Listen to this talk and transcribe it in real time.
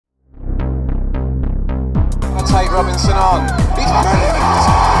take Robinson on. He's brilliant!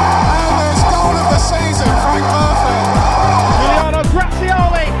 And there's goal of the season, Frank Murphy. Giuliano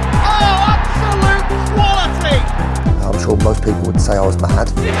Grazioli. Oh, absolute quality! I'm sure most people would say I was mad.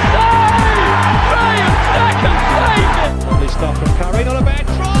 Brilliant second save! Lovely stuff from Curry, not a bad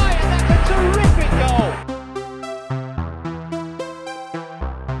try, and that's a terrific goal.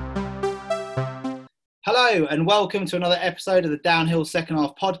 Hello and welcome to another episode of the Downhill Second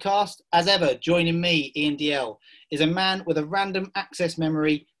Half podcast. As ever, joining me, Ian DL, is a man with a random access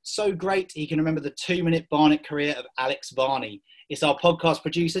memory so great he can remember the 2-minute Barnet career of Alex Varney. It's our podcast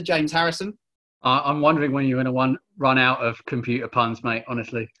producer, James Harrison. I'm wondering when you're going to run out of computer puns, mate,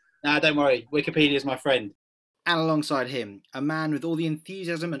 honestly. Nah, don't worry. Wikipedia is my friend. And alongside him, a man with all the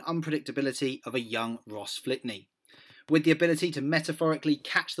enthusiasm and unpredictability of a young Ross Flitney. With the ability to metaphorically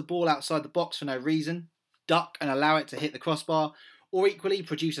catch the ball outside the box for no reason, duck and allow it to hit the crossbar, or equally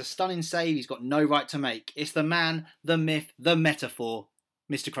produce a stunning save he's got no right to make. It's the man, the myth, the metaphor,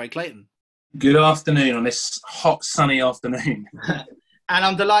 Mr. Craig Clayton. Good afternoon on this hot, sunny afternoon. And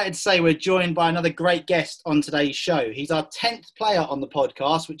I'm delighted to say we're joined by another great guest on today's show. He's our 10th player on the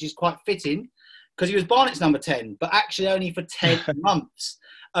podcast, which is quite fitting because he was Barnet's number 10, but actually only for 10 months.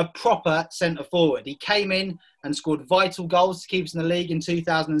 A proper centre forward. He came in and scored vital goals to keep us in the league in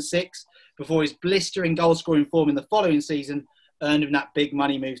 2006 before his blistering goal scoring form in the following season earned him that big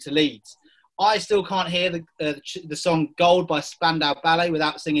money move to Leeds. I still can't hear the song Gold by Spandau Ballet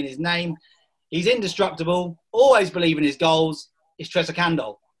without singing his name. He's indestructible, always believe in his goals. It's Trezor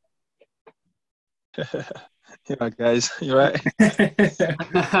Kandol. You're right, guys. You're right.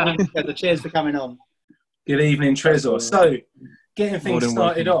 Cheers for coming on. Good evening, Trezor. So, getting things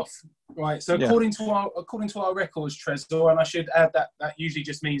started off, right? So, according to our records, Trezor, and I should add that usually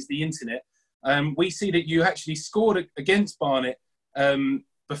just means the internet. We see that you actually scored against Barnet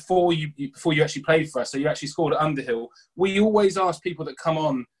before you actually played for us. So you actually scored at Underhill. We always ask people that come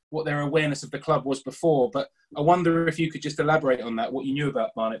on what their awareness of the club was before, but I wonder if you could just elaborate on that, what you knew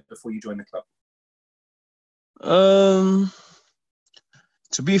about Barnet before you joined the club.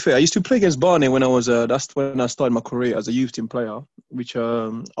 To be fair, I used to play against Barnet when I was, that's when I started my career as a youth team player, which I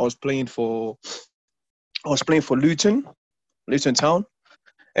was playing for Luton Town.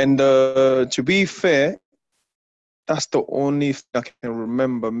 And to be fair, that's the only thing I can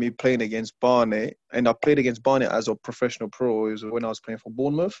remember me playing against Barnet. And I played against Barnet as a professional pro. It was when I was playing for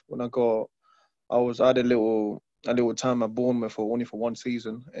Bournemouth. I had a little time at Bournemouth only for one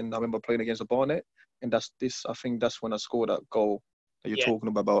season. And I remember playing against Barnet. And I think that's when I scored that goal that you're talking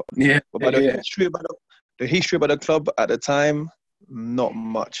about. Yeah. But the history about the club at the time, not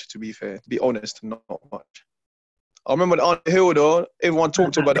much, to be fair. To be honest, not much. I remember the Underhill though. Everyone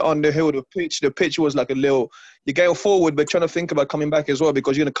talked about the Underhill. The pitch was like a little. You're going forward, but trying to think about coming back as well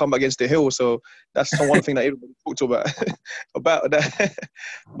because you're gonna come against the hill. So that's the one thing that everybody talked about that.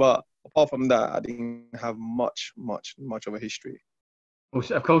 But apart from that, I didn't have much of a history.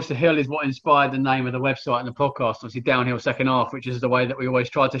 Of course, the hill is what inspired the name of the website and the podcast. Obviously, Downhill Second Half, which is the way that we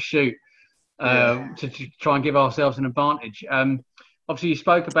always try to shoot to try and give ourselves an advantage. Obviously, you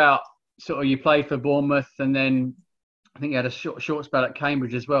spoke about sort of you played for Bournemouth and then. I think you had a short spell at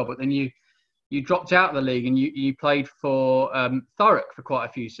Cambridge as well, but then you dropped out of the league and you played for Thurrock for quite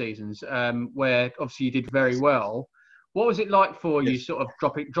a few seasons, where obviously you did very well. What was it like for you, sort of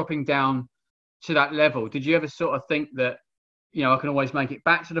dropping down to that level? Did you ever sort of think that, I can always make it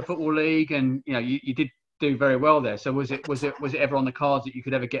back to the Football League, and you did do very well there? So was it ever on the cards that you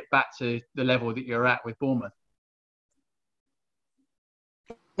could ever get back to the level that you're at with Bournemouth?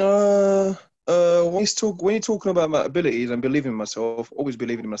 When you're talking about my abilities and believing in myself, always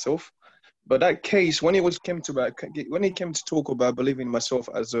believing in myself. But that case, when it came to talk about believing in myself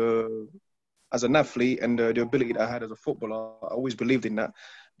as an athlete and the ability that I had as a footballer, I always believed in that.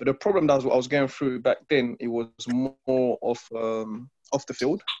 But the problem that I was going through back then, it was more off the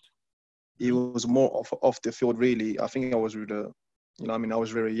field. It was more off the field, really. I think I was I was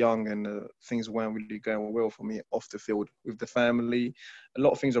very young and things weren't really going well for me off the field with the family. A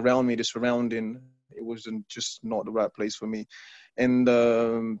lot of things around me, the surrounding, it wasn't just not the right place for me. And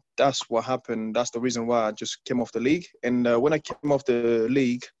that's what happened. That's the reason why I just came off the league. And when I came off the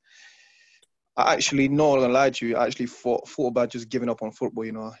league, I actually, not gonna lie to you, I actually thought about just giving up on football,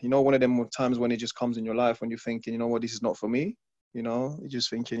 one of them times when it just comes in your life when you're thinking, this is not for me. You're just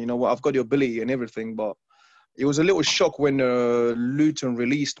thinking, I've got the ability and everything, but it was a little shock when Luton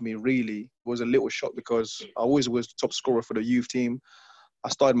released me, really. It was a little shock because I always was the top scorer for the youth team. I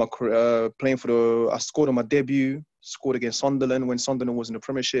started my career playing I scored on my debut, scored against Sunderland when Sunderland was in the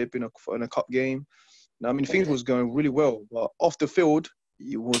Premiership in a cup game. Things was going really well, but off the field,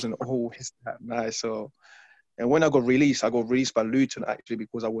 it wasn't always that nice. So And when I got released by Luton actually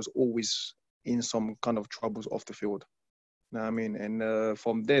because I was always in some kind of troubles off the field. You know what I mean? And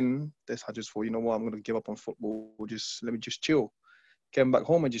from then, I just thought, you know what, I'm going to give up on football. Let me just chill. Came back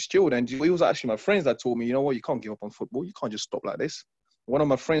home and just chilled. And it was actually my friends that told me, you know what, you can't give up on football. You can't just stop like this. One of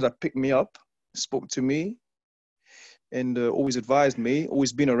my friends that picked me up, spoke to me, and always advised me,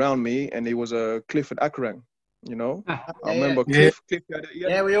 always been around me, and it was Clifford Akerang, you know? I remember Cliff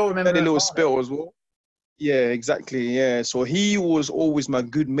we all remember had a little spell as well. Yeah, exactly, yeah. So he was always my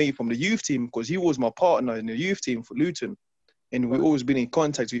good mate from the youth team because he was my partner in the youth team for Luton. And we've always been in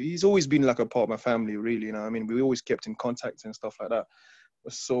contact. He's always been like a part of my family, really, you know what I mean? We always kept in contact and stuff like that.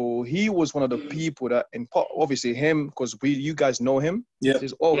 So he was one of the people that, in part, obviously him, because you guys know him. Yeah.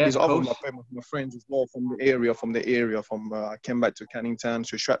 There's other my friends as well from the area. I came back to Canning Town,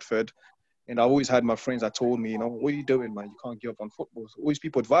 to Stratford, and I always had my friends that told me, you know, what are you doing, man? You can't give up on football. So always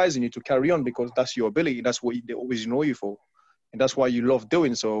people advising you to carry on because that's your ability. That's what they always know you for. And that's why you love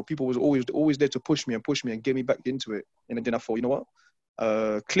doing so. People was always there to push me and get me back into it. And then I thought, you know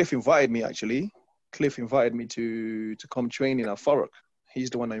what? Cliff invited me, actually. Cliff invited me to come training at Thurrock. He's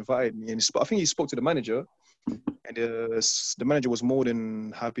the one that invited me. And I think he spoke to the manager. And the manager was more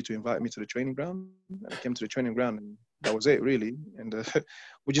than happy to invite me to the training ground. And I came to the training ground, and that was it, really. And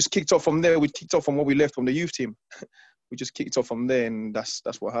we just kicked off from there. We kicked off from what we left from the youth team. We just kicked off from there, and that's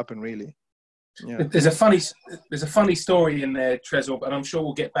what happened, really. Yeah. There's a funny story in there, Trezor, and I'm sure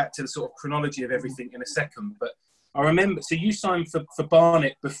we'll get back to the sort of chronology of everything in a second. But I remember, so you signed for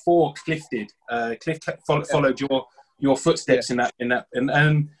Barnet before Cliff did. Cliff followed your footsteps in that,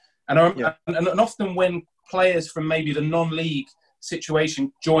 and often when players from maybe the non-league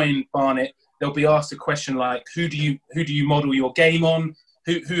situation join Barnet, they'll be asked a question like, who do you model your game on?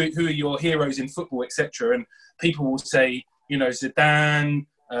 Who are your heroes in football, etc. And people will say, you know, Zidane,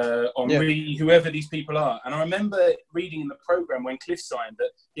 Henri, whoever these people are. And I remember reading in the programme when Cliff signed that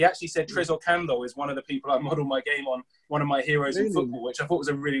he actually said Trezor Kandol is one of the people I model my game on, one of my heroes in football, which I thought was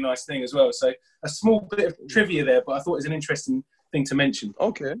a really nice thing as well. So a small bit of trivia there, but I thought it was an interesting thing to mention.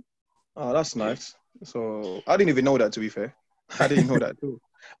 Okay. Oh, that's nice. So I didn't even know that, to be fair. I didn't know that too.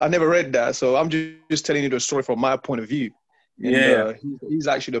 I never read that. So I'm just telling you the story from my point of view. And, he's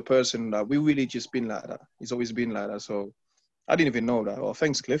actually the person that we really just been like that. He's always been like that. So I didn't even know that. Oh,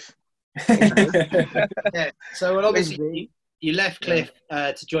 thanks, Cliff. Yeah. So obviously you left Cliff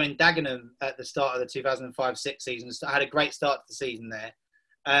to join Dagenham at the start of the 2005-06 season. So I had a great start to the season there.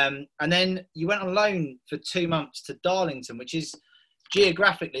 And then you went on loan for 2 months to Darlington, which is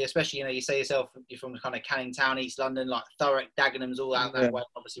geographically, especially, you know, you say yourself, you're from kind of Canning Town, East London, like Thurrock, Dagenham's all out that way.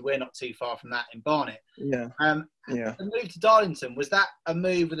 Obviously, we're not too far from that in Barnet. The move to Darlington, was that a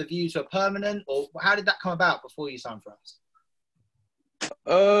move with a view to a permanent, or how did that come about before you signed for us?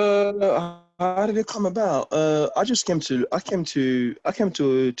 How did it come about? I came to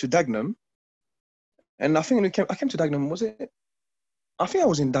Dagenham, and I think I came to Dagenham. Was it? I think I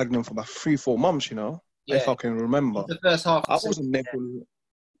was in Dagenham for about 3-4 months. You know, if I can remember. The first half. I wasn't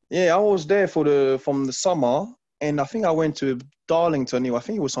there I was there from the summer, and I think I went to Darlington. I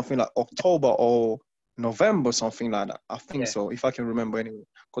think it was something like October or November, something like that. I think so, if I can remember anyway.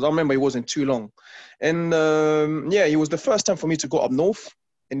 Because I remember it wasn't too long. And it was the first time for me to go up north.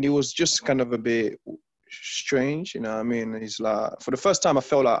 And it was just kind of a bit strange, you know what I mean? It's like, for the first time I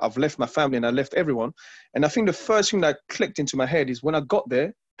felt like I've left my family and I left everyone. And I think the first thing that clicked into my head is when I got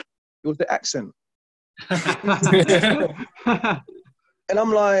there, it was the accent. And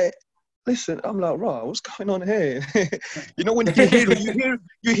I'm like, right, what's going on here? You know, when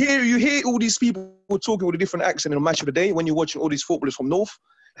you hear all these people talking with a different accent in a match of the day when you're watching all these footballers from North,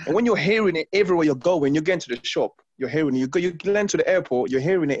 and when you're hearing it everywhere you're going, you're getting to the shop, you're hearing it. You land to the airport, you're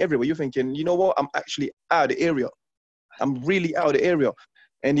hearing it everywhere. You're thinking, you know what? I'm actually out of the area. I'm really out of the area,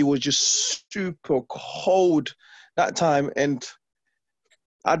 and it was just super cold that time. And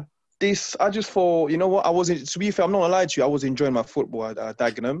I just thought, you know what? To be fair, I'm not gonna lie to you. I was enjoying my football at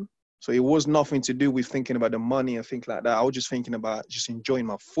Dagenham. So it was nothing to do with thinking about the money and things like that. I was just thinking about just enjoying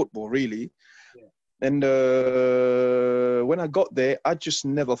my football, really. Yeah. And when I got there, I just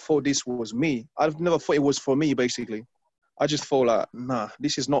never thought this was me. I've never thought it was for me, basically. I just thought like, nah,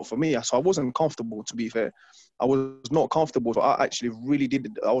 this is not for me. So I wasn't comfortable, to be fair. I was not comfortable. So I actually really did.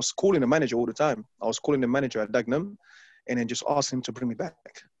 I was calling the manager all the time. I was calling the manager at Dagenham and then just asking him to bring me back.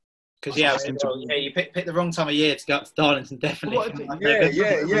 Because you picked the wrong time of year to go up to Darlington, definitely.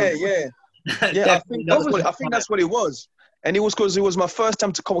 Yeah. I think that's what it was, and it was because it was my first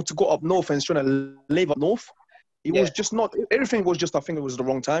time to go up north and trying to live up north. It was just not everything was just. I think it was the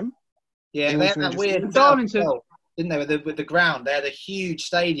wrong time. Yeah, they had that weird Darlington. didn't they? With the ground, they had a huge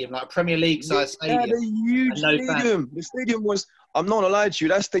stadium, like a Premier League size stadium. Yeah, the huge stadium. The stadium was. I'm not gonna lie to you.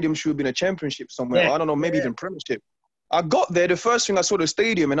 That stadium should have been a championship somewhere. Yeah. I don't know, maybe even Premiership. I got there. The first thing I saw the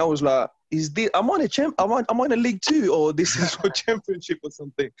stadium, and I was like, "Is this? Am I in a League Two, or this is for Championship or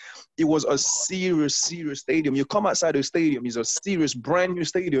something?" It was a serious stadium. You come outside the stadium, it's a serious, brand new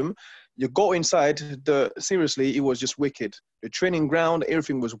stadium. You go inside. Seriously, it was just wicked. The training ground,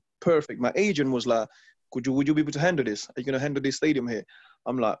 everything was perfect. My agent was like, would you be able to handle this? Are you gonna handle this stadium here?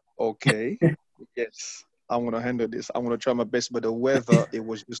 I'm like, okay, yes. I'm going to handle this. I'm going to try my best. But the weather, it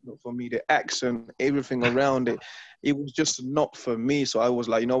was just not for me. The accent, everything around it, it was just not for me. So I was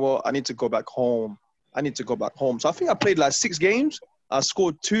like, you know what? I need to go back home. So I think I played like 6 games. I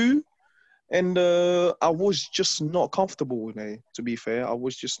scored 2. And I was just not comfortable with it, to be fair. I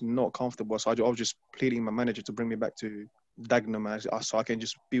was just not comfortable. So I was just pleading my manager to bring me back to Dagenham so I can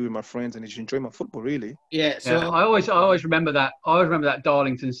just be with my friends and just enjoy my football, really. Yeah. So I always remember that. I always remember that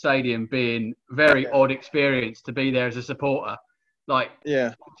Darlington Stadium being a very odd experience to be there as a supporter. Like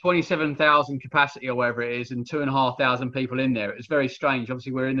 27,000 capacity or whatever it is, and 2,500 people in there. It was very strange.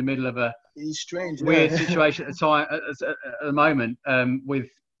 Obviously, we're in the middle of a weird situation at the time, at the moment, with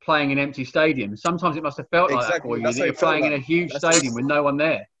playing in empty stadiums. Sometimes it must have felt like that for you. That you're playing in a huge stadium with no one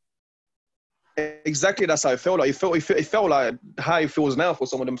there. Exactly, that's how it felt like. It felt like how it feels now for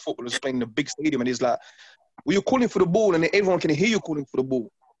some of them footballers playing in a big stadium, and it's like, well, you're calling for the ball, and everyone can hear you calling for the ball.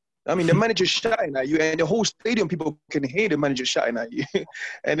 I mean, the manager's shouting at you, and the whole stadium people can hear the manager shouting at you.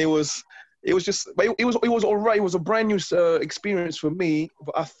 And it was all right. It was a brand new experience for me,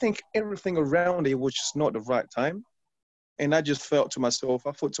 but I think everything around it was just not the right time. And I just thought to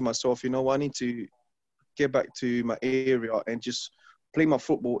myself, you know, I need to get back to my area and just play my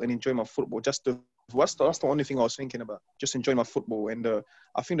football and enjoy my football. That's the only thing I was thinking about. Just enjoy my football. And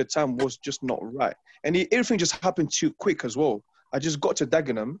I think the time was just not right. And everything just happened too quick as well. I just got to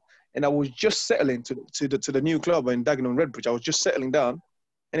Dagenham and I was just settling to the new club in Dagenham Redbridge. I was just settling down.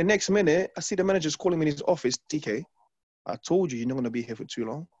 And the next minute, I see the manager's calling me in his office, TK, I told you you're not going to be here for too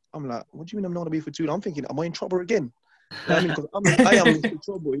long. I'm like, what do you mean I'm not going to be here for too long? I'm thinking, am I in trouble again? You know what I mean? Because I am Mr.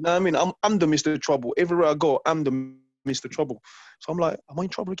 Trouble. You know what I mean? I'm the Mr. Trouble. Everywhere I go, I'm the Mr. Trouble. So I'm like, am I in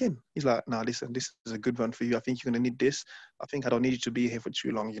trouble again? He's like, nah, listen, this is a good one for you. I think you're going to need this. I think I don't need you to be here for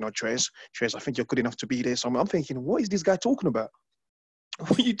too long. You know, Trez, I think you're good enough to be there. So I'm thinking, what is this guy talking about?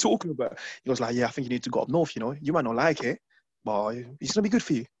 What are you talking about? He was like, yeah, I think you need to go up north, you know. You might not like it, but it's going to be good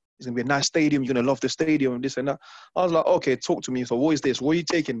for you. It's going to be a nice stadium. You're going to love the stadium and this and that. I was like, okay, talk to me. So what is this? Where are you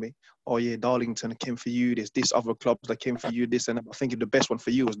taking me? Oh, yeah, Darlington came for you. There's this other clubs that came for you, this and that. I think the best one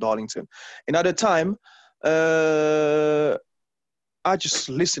for you was Darlington. And at the time, I just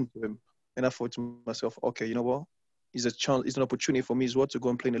listened to him. And I thought to myself, okay, you know what? It's a chance. It's an opportunity for me as well to go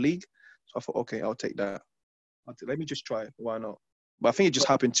and play in the league. So I thought, okay, I'll take that. Let me just try it. Why not? But I think it just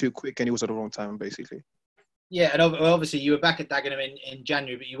happened too quick and it was at the wrong time, basically. Yeah, and obviously you were back at Dagenham in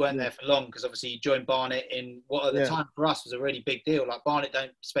January, but you weren't there for long because obviously you joined Barnet in what at the time for us was a really big deal. Like Barnet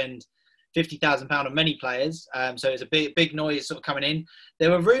don't spend £50,000 on many players, so it was a big noise sort of coming in.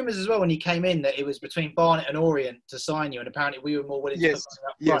 There were rumours as well when you came in that it was between Barnet and Orient to sign you, and apparently we were more willing to put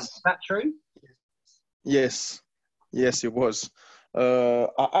up front. Is that true? Yes, it was.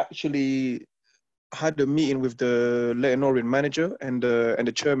 I actually had a meeting with the Leyton Orient manager and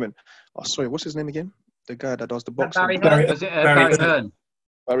the chairman. Oh, sorry, what's his name again? The guy that does the boxing. Barry Hearn.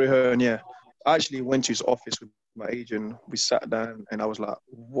 Barry Hearn, yeah. I actually went to his office with my agent. We sat down and I was like,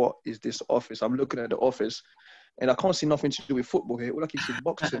 what is this office? I'm looking at the office and I can't see nothing to do with football here. All I can see is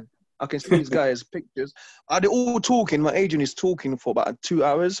boxing. I can see these guys' pictures. They're all talking. My agent is talking for about 2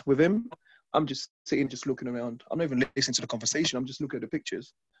 hours with him. I'm just sitting, just looking around. I'm not even listening to the conversation. I'm just looking at the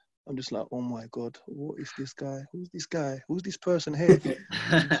pictures. I'm just like, oh my God, what is this guy? Who's this guy? Who's this person here?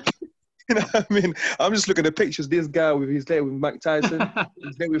 You know what I mean? I'm just looking at the pictures. This guy he's there with Mike Tyson.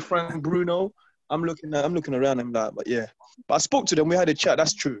 He's there with Frank Bruno. I'm looking around and like, but yeah. But I spoke to them. We had a chat.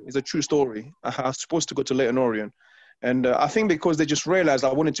 That's true. It's a true story. I was supposed to go to Leyton Orient. And I think because they just realised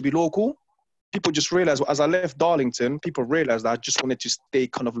I wanted to be local, people just realised, as I left Darlington, people realised that I just wanted to stay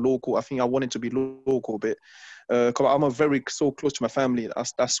kind of local. I think I wanted to be local a bit. Because I'm so close to my family.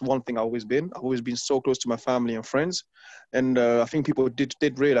 That's one thing I've always been. I've always been so close to my family and friends. And I think people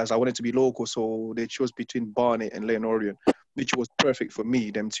did realise I wanted to be local, so they chose between Barnet and Leyton Orient, which was perfect for me,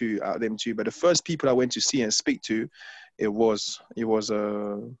 them two. But the first people I went to see and speak to, it was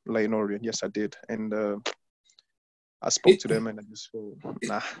Leyton Orient. Yes, I did. And I spoke to them and I just thought,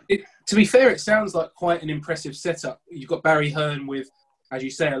 nah. To be fair, it sounds like quite an impressive setup. You've got Barry Hearn with, as you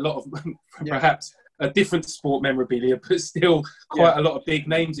say, a lot of perhaps a different sport memorabilia, but still quite a lot of big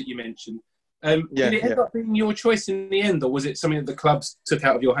names that you mentioned. Did it end up being your choice in the end, or was it something that the clubs took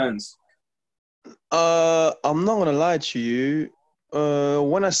out of your hands? I'm not gonna lie to you.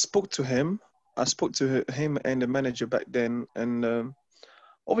 When I spoke to him and the manager back then, and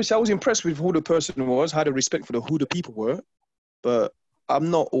obviously I was impressed with who the person was, had a respect for who the people were, but I'm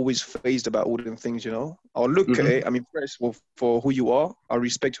not always fazed about all them things, you know. I'll look at it, I'm impressed for who you are, I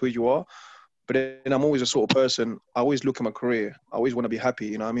respect who you are, but then I'm always a sort of person, I always look at my career, I always want to be happy,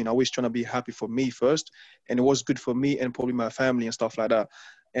 you know what I mean? I always trying to be happy for me first, and it was good for me and probably my family and stuff like that.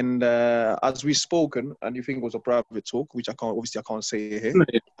 And as we've spoken, and you think it was a private talk, which I can't say here,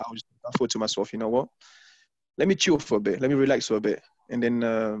 I thought to myself, you know what? Let me chill for a bit, let me relax for a bit. And then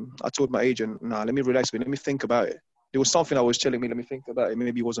I told my agent, let me relax a bit, let me think about it. There was something I was telling me, let me think about it.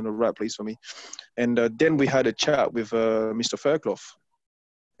 Maybe it wasn't the right place for me. And then we had a chat with Mr. Fairclough.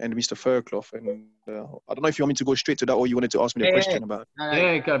 And Mr. Fairclough. And I don't know if you want me to go straight to that or you wanted to ask me a question about it.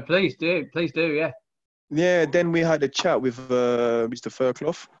 Yeah, go. Please do, yeah. Yeah, then we had a chat with Mr.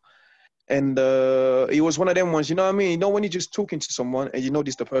 Fairclough. And it was one of them ones, you know what I mean? You know when you're just talking to someone and you know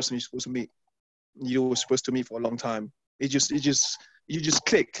this is the person you're supposed to meet. You were supposed to meet for a long time. You just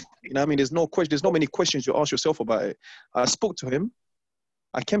click. You know what I mean? There's no question. There's not many questions you ask yourself about it. I spoke to him.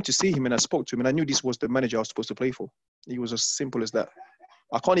 I came to see him and I spoke to him and I knew this was the manager I was supposed to play for. It was as simple as that.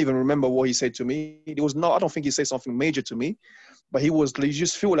 I can't even remember what he said to me. I don't think he said something major to me, but you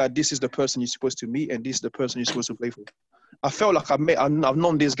just feel like this is the person you're supposed to meet and this is the person you're supposed to play for. I felt like I've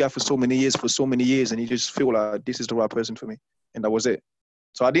known this guy for so many years, and you just feel like this is the right person for me. And that was it.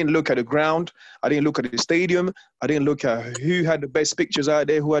 So I didn't look at the ground. I didn't look at the stadium. I didn't look at who had the best pictures out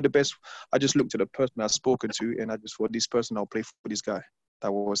there, who had the best. I just looked at the person I've spoken to, and I just thought, this person, I'll play for this guy.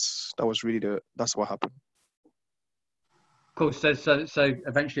 That was really that's what happened. Of course, so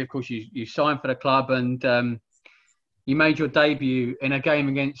eventually, of course, you signed for the club and you made your debut in a game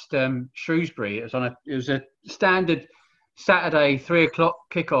against Shrewsbury. It was a standard Saturday 3:00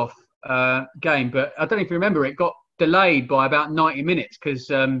 kickoff game, but I don't know if you remember, it got delayed by about 90 minutes because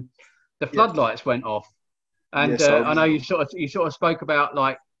the floodlights went off. And yes, I know you sort of spoke about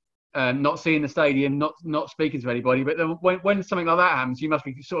like not seeing the stadium, not speaking to anybody. But when something like that happens, you must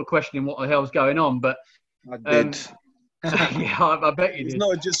be sort of questioning what the hell's going on. But I did. Yeah, I bet you did. It's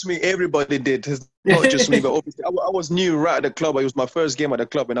not just me. Everybody did. It's not just me. But obviously, I was new right at the club. It was my first game at the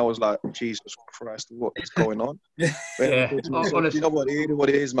club, and I was like, Jesus Christ, what is going on? Yeah, honestly. You know what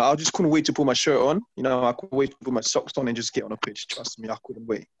it is, man. I just couldn't wait to put my shirt on. You know, I couldn't wait to put my socks on and just get on the pitch. Trust me, I couldn't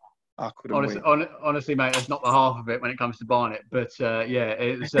wait. Honestly, mate, that's not the half of it when it comes to Barnet. But yeah,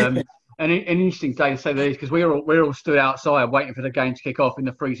 it was an interesting day to say the least because we're all stood outside waiting for the game to kick off in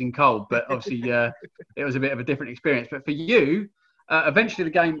the freezing cold. But obviously, it was a bit of a different experience. But for you, eventually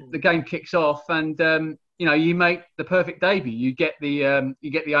the game kicks off, and you make the perfect debut. You get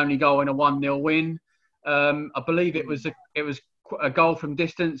the only goal in a 1-0 win. I believe it was a goal from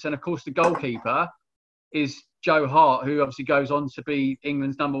distance, and of course the goalkeeper is Joe Hart, who obviously goes on to be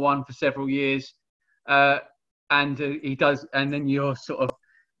England's number one for several years, and he does. And then you're sort of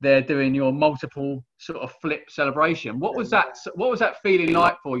there doing your multiple sort of flip celebration. What was that feeling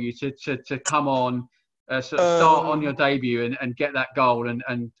like for you to come on, sort of start on your debut and get that goal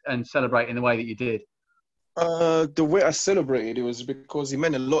and celebrate in the way that you did? The way I celebrated it was because it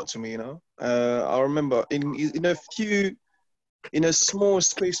meant a lot to me. You know, I remember in a small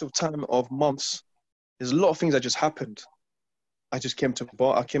space of time of months. There's a lot of things that just happened. I just came to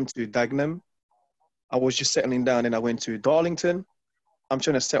Dagenham. I was just settling down, and I went to Darlington. I'm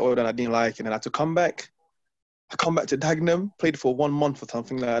trying to settle down. I didn't like it, and I had to come back. I come back to Dagenham, played for 1 month or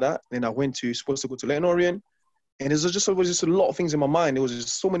something like that. Then I supposed to go to Leyton Orient, and it was just a lot of things in my mind. There was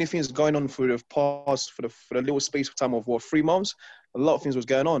just so many things going on for the little space of time of 3 months. A lot of things was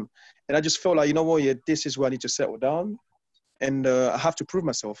going on, and I just felt like, you know what, this is where I need to settle down, and I have to prove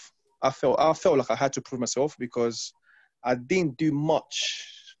myself. I felt like I had to prove myself because I didn't do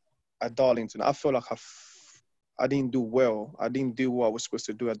much at Darlington. I felt like I didn't do well. I didn't do what I was supposed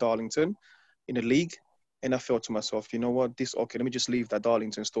to do at Darlington in the league. And I felt to myself, you know what, let me just leave that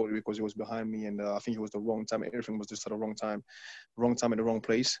Darlington story because it was behind me. And I think it was the wrong time. Everything was just at the wrong time in the wrong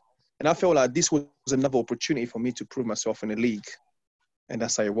place. And I felt like this was another opportunity for me to prove myself in the league. And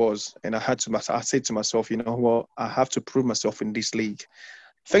that's how it was. And I said to myself, you know what, I have to prove myself in this league.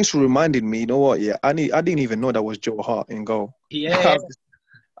 Thanks for reminding me. You know what? Yeah, I didn't even know that was Joe Hart in goal. Yeah.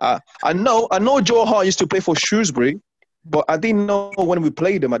 I know Joe Hart used to play for Shrewsbury, but I didn't know when we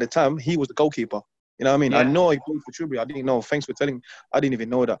played him at the time he was the goalkeeper. You know what I mean? Yeah. I know he played for Shrewsbury. I didn't know. Thanks for telling me. I didn't even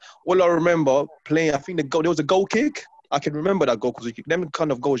know that. All I remember playing, I think there was a goal kick. I can remember that goal because them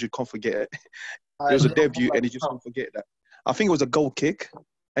kind of goals you can't forget. There was a debut and you just can't forget that. I think it was a goal kick.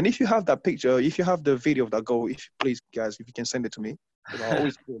 And if you have that picture, if you have the video of that goal, please, guys, if you can send it to me. I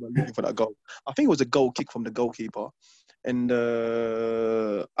always go looking for that goal. I think it was a goal kick from the goalkeeper. And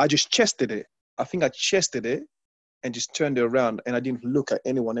I just chested it. I think I chested it and just turned it around. And I didn't look at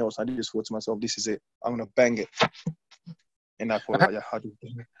anyone else. I just thought to myself, this is it. I'm going to bang it. And I thought,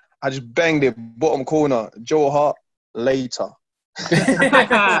 I just banged it, bottom corner. Joe Hart, later. I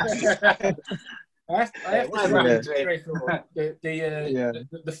have to say,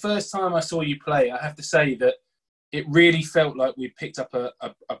 the first time I saw you play, I have to say that it really felt like we picked up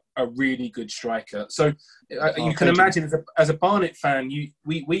a really good striker. So you can imagine, as a Barnet fan, you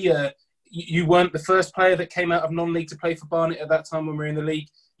weren't the first player that came out of non-league to play for Barnet at that time when we were in the league.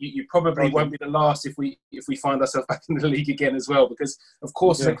 You probably won't be the last if we find ourselves back in the league again as well, because of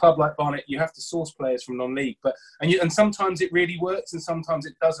course as a club like Barnet you have to source players from non-league, and sometimes it really works and sometimes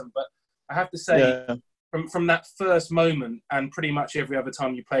it doesn't. But I have to say, from that first moment and pretty much every other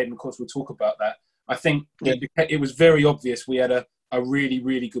time you played, and of course we'll talk about that, I think it was very obvious we had a really,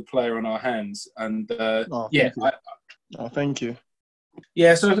 really good player on our hands. And thank you.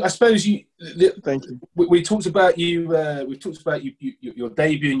 Yeah, so I suppose thank you. We talked about you. We've talked about your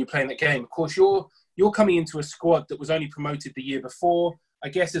debut and you playing that game. Of course, you're coming into a squad that was only promoted the year before. I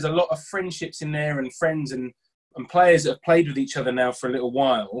guess there's a lot of friendships in there and friends and players that have played with each other now for a little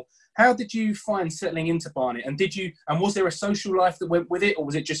while. How did you find settling into Barnet? And was there a social life that went with it, or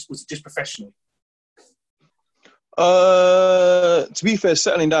was it just professional? To be fair,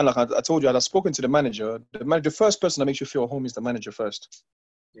 settling down, like I told you, I'd spoken to the manager. The first person that makes you feel home is the manager first.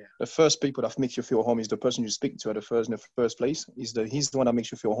 Yeah. The first people that makes you feel home is the person you speak to in the first place. He's the one that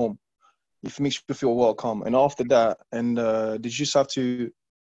makes you feel home. He makes you feel welcome. And after that, did you just have to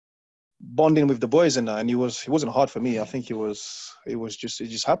bond in with the boys and that? And it wasn't hard for me. I think it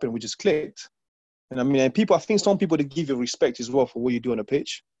just happened. We just clicked. And I mean, I think some people, they give you respect as well for what you do on the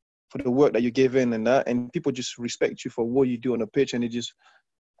pitch, for the work that you give in and that, and people just respect you for what you do on the pitch, and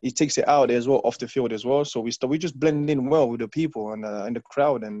it takes it out as well off the field as well. So we just blended in well with the people and the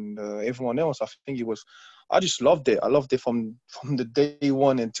crowd and everyone else. I think I just loved it. I loved it from the day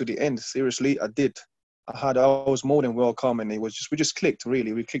one and to the end. Seriously, I did. I was more than welcome, and we just clicked,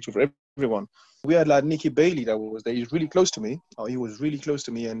 really. We clicked with everyone. We had like Nicky Bailey that was there. He's really close to me. He was really close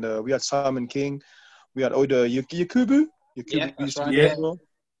to me, and we had Simon King. We had Yakubu. Yeah, that's right.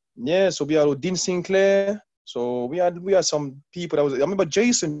 Yeah, so we had Dean Sinclair. So we had some people I remember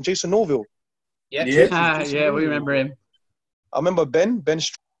Jason Norville. Yeah, we remember him. I remember Ben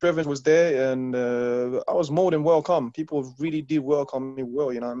Strevens was there, and I was more than welcome. People really did welcome me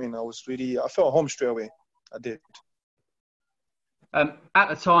well, you know what I mean? I felt home straight away. I did. At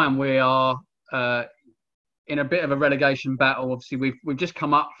the time, we are in a bit of a relegation battle. Obviously, we've just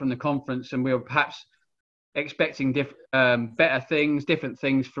come up from the conference, and we were perhaps expecting better things, different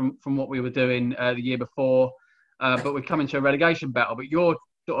things from what we were doing the year before. But we've come into a relegation battle. But you're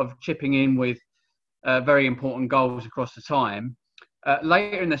sort of chipping in with very important goals across the time.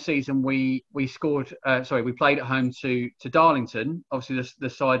 Later in the season, we played at home to Darlington, obviously the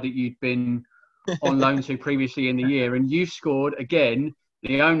side that you'd been on loan to previously in the year, and you scored again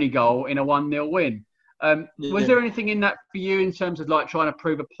the only goal in a 1-0 win. Was there anything in that for you in terms of like trying to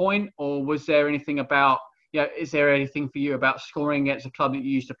prove a point, or was there anything about, is there anything for you about scoring against a club that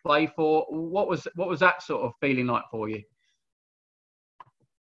you used to play for? What was that sort of feeling like for you?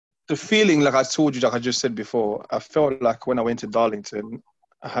 The feeling, like I told you, like I just said before, I felt like when I went to Darlington,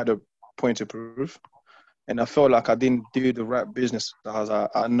 I had a point to prove, and I felt like I didn't do the right business as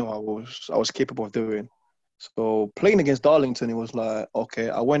I know I was capable of doing. So playing against Darlington, it was like, okay,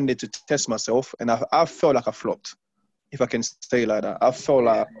 I went there to test myself, and I felt like I flopped, if I can say like that. I felt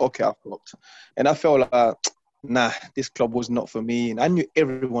like, okay, I flopped, and I felt like, nah, this club was not for me, and I knew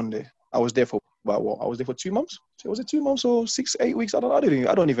everyone there. I was there for about what? I was there for 2 months. Was it 2 months or 6-8 weeks? I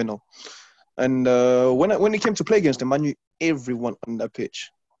don't even know. And when it came to play against them, I knew everyone on that pitch,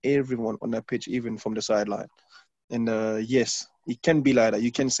 even from the sideline. And yes, it can be like that.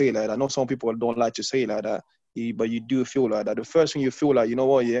 You can say like that. I know some people don't like to say like that, but you do feel like that. The first thing you feel like, you know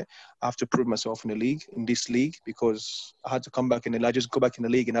what? Yeah, I have to prove myself in this league, because I had to come back in the league. I just go back in the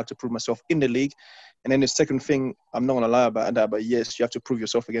league and have to prove myself in the league. And then the second thing, I'm not gonna lie about that, but yes, you have to prove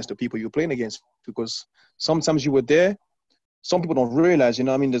yourself against the people you're playing against, because sometimes you were there. Some people don't realize, you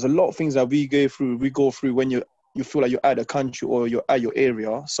know what I mean? There's a lot of things that we go through when you feel like you're at a country or you're at your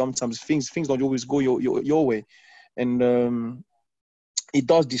area. Sometimes things don't always go your way. And it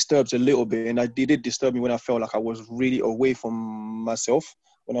does disturb a little bit. And it did disturb me when I felt like I was really away from myself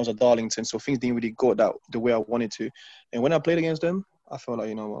when I was at Darlington. So things didn't really go the way I wanted to. And when I played against them, I felt like,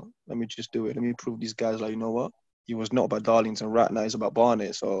 you know what, let me just do it. Let me prove these guys, like, you know what, it was not about Darlington right now, it's about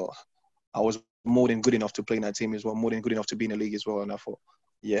Barnet. So I was more than good enough to play in that team as well, more than good enough to be in the league as well. And I thought,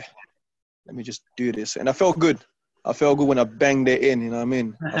 yeah, let me just do this. And I felt good. I felt good when I banged it in, you know what I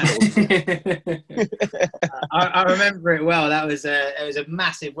mean? I remember it well. That was it was a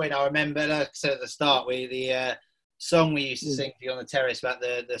massive win. I remember, like I said at the start, the song we used to sing on the terrace about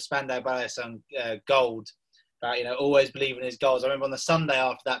the Spandau Ballet song, Gold, about, you know, always believing in his goals. I remember on the Sunday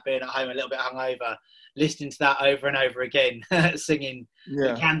after that, being at home a little bit hungover, listening to that over and over again, singing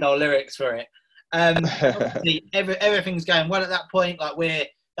the Candle lyrics for it. Obviously, everything's going well at that point. Like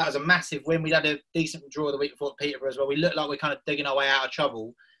that was a massive win. We'd had a decent draw the week before at Peterborough as well. We looked like we're kind of digging our way out of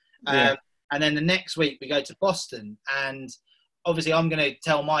trouble. And then the next week we go to Boston, and obviously I'm going to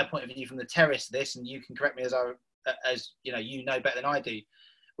tell my point of view from the terrace of this, and you can correct me as you know better than I do.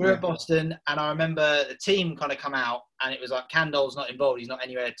 We're at Boston, and I remember the team kind of come out, and it was like, Candle's not involved. He's not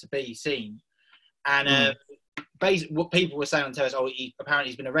anywhere to be seen. And basically what people were saying on terrace, apparently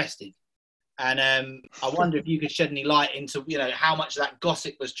he's been arrested. And I wonder if you could shed any light into, you know, how much of that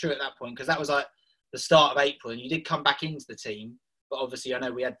gossip was true at that point, because that was like the start of April, and you did come back into the team, but obviously I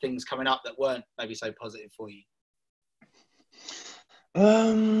know we had things coming up that weren't maybe so positive for you.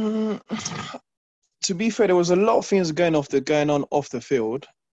 To be fair, there was a lot of things going on off the field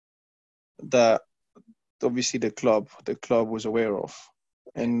that obviously the club was aware of,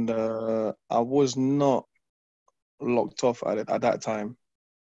 and I was not locked off at that time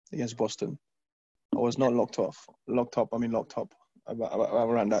against Boston. I was not locked up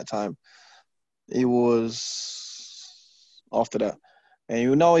around that time. It was after that. And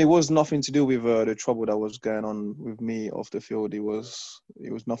you know, it was nothing to do with the trouble that was going on with me off the field. It was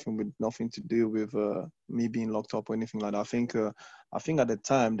nothing to do with me being locked up or anything like that. I think at the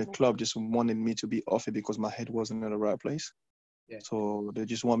time the club just wanted me to be off it because my head wasn't in the right place. Yeah. So they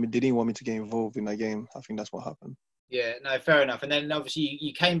didn't want me to get involved in that game. I think that's what happened. Yeah, no, fair enough. And then obviously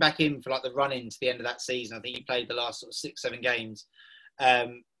you came back in for like the run into the end of that season. I think you played the last sort of 6-7 games,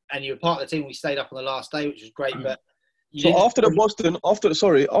 and you were part of the team. We stayed up on the last day, which was great. But after the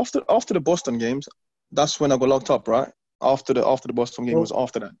Boston games, that's when I got locked up, right? After the Boston game was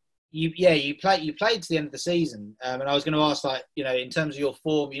after that. You played to the end of the season, and I was going to ask, like, you know, in terms of your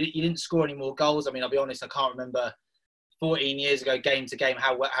form, you didn't score any more goals. I mean, I'll be honest, I can't remember 14 years ago, game to game,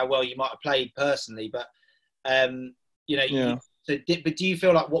 how well you might have played personally, but. But do you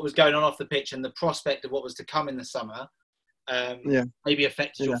feel like what was going on off the pitch and the prospect of what was to come in the summer maybe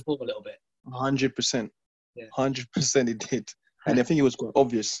affected your form a little bit? 100%. 100% it did. And I think it was quite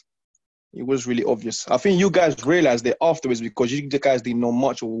obvious. It was really obvious. I think you guys realised it afterwards because you guys didn't know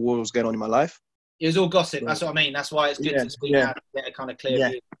much of what was going on in my life. It was all gossip. That's what I mean. That's why it's good to speak out and get a kind of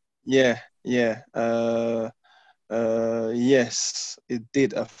clear view. Yes, it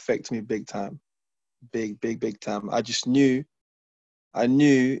did affect me big time. Big time. I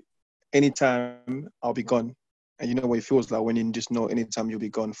knew anytime I'll be gone. And you know what it feels like when you just know anytime you'll be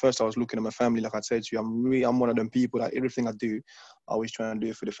gone. First, I was looking at my family, like I said to you, I'm one of them people that everything I do, I always try and do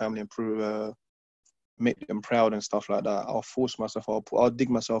it for the family and make them proud and stuff like that. I'll force myself, I'll dig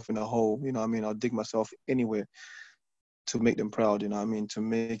myself in a hole, you know what I mean? I'll dig myself anywhere to make them proud, you know what I mean? To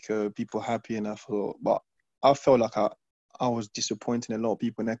make people happy. And I felt like I was disappointing a lot of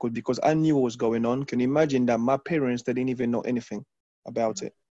people in that because I knew what was going on. Can you imagine that my parents, they didn't even know anything about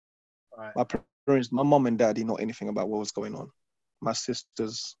it? Right. My parents, my mom and dad didn't know anything about what was going on. My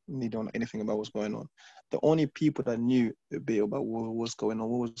sisters didn't know anything about what's going on. The only people that knew a bit about what was going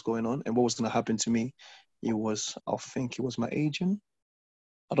on and what was going to happen to me, I think it was my agent.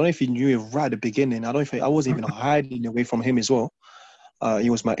 I don't know if he knew it right at the beginning. I wasn't even hiding away from him as well. He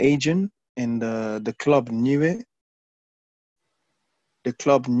was my agent, and the club knew it. The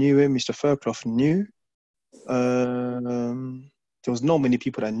club knew it. Mr. Fairclough knew. There was not many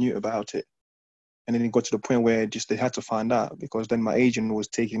people that knew about it. And then it got to the point where they had to find out because then my agent was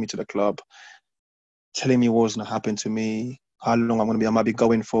taking me to the club, telling me what was going to happen to me, how long I might be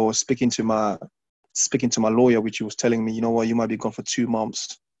going for, speaking to my lawyer, which he was telling me, you know what, you might be gone for 2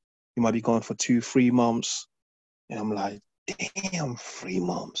 months. You might be gone for 2-3 months. And I'm like, damn, 3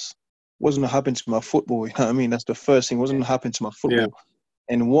 months. What's going to happen to my football? You know what I mean? That's the first thing. What's going to happen to my football? Yeah.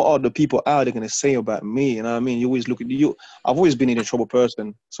 And what are the people out there going to say about me? You know what I mean? You always look at you. I've always been a trouble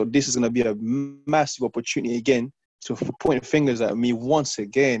person. So this is going to be a massive opportunity again to point fingers at me once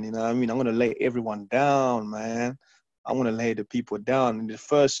again. You know what I mean? I'm going to lay everyone down, man. I want to lay the people down. And the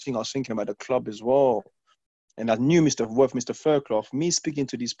first thing I was thinking about the club as well. And I knew Mr. Fairclough, me speaking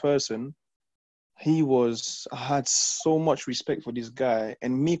to this person, I had so much respect for this guy.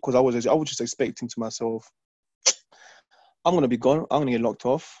 And me, because I was just expecting to myself, I'm going to be gone. I'm going to get locked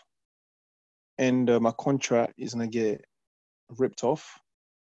off. and my contract is gonna get ripped off,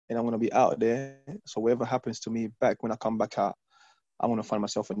 and I'm gonna be out there. So whatever happens to me back when I come back out, I'm gonna find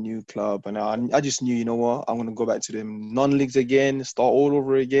myself a new club. And I just knew, you know what, I'm gonna go back to them non-leagues again, start all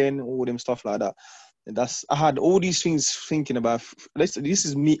over again, all them stuff like that. And I had all these things thinking about. This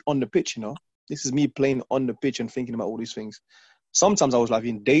is me on the pitch, you know. This is me playing on the pitch and thinking about all these things. Sometimes I was like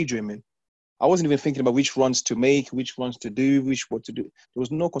in daydreaming. I wasn't even thinking about which runs to make, which runs to do, what to do. There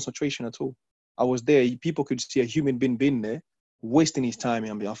was no concentration at all. I was there. People could see a human being there, wasting his time.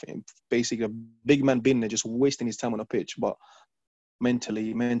 I think basically a big man being there, just wasting his time on a pitch. But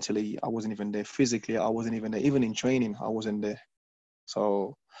mentally, I wasn't even there. Physically, I wasn't even there. Even in training, I wasn't there.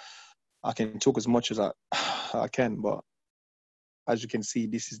 So I can talk as much as I can, but as you can see,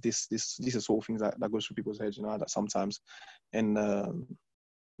 this is all things that goes through people's heads, you know, that sometimes. And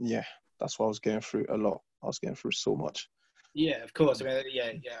yeah, that's what I was going through a lot. I was going through so much. Yeah, of course. I mean,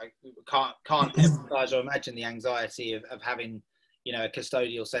 yeah. Can't emphasize or imagine the anxiety of having, you know, a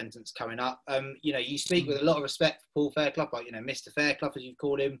custodial sentence coming up. You know, you speak with a lot of respect for Paul Fairclough, like, you know, Mr. Fairclough, as you've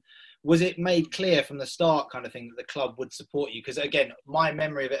called him. Was it made clear from the start, kind of thing, that the club would support you? Because again, my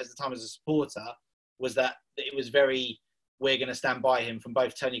memory of it at the time as a supporter was that it was very, we're going to stand by him, from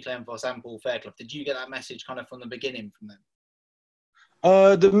both Tony Glenfoss and Paul Fairclough. Did you get that message kind of from the beginning from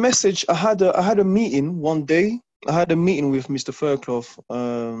them? The message, I had a meeting one day. I had a meeting with Mr. Fairclough,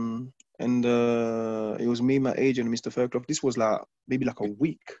 and it was me, my agent, Mr. Fairclough. This was maybe a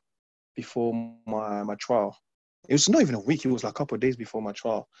week before my trial. It was not even a week. It was a couple of days before my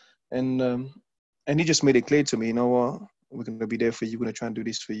trial, and he just made it clear to me, you know what, we're gonna be there for you. We're gonna try and do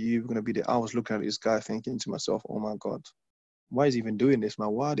this for you. We're gonna be there. I was looking at this guy, thinking to myself, oh my God, why is he even doing this, man?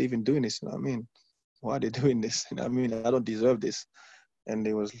 Why are they even doing this? You know what I mean? Why are they doing this? You know what I mean? I don't deserve this. And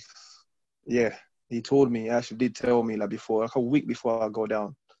it was, yeah. He told me, he actually did tell me a week before I go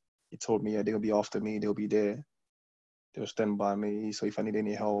down, he told me, yeah, they'll be after me, they'll be there, they'll stand by me. So if I need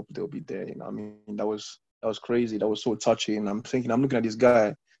any help, they'll be there. You know what I mean? That was crazy. That was so touching. I'm looking at this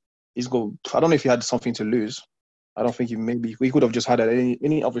guy. I don't know if he had something to lose. I don't think we could have just had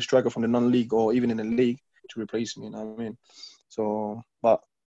any other striker from the non-league or even in the league to replace me. You know what I mean? So, but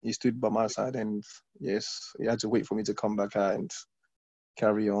he stood by my side, and yes, he had to wait for me to come back out and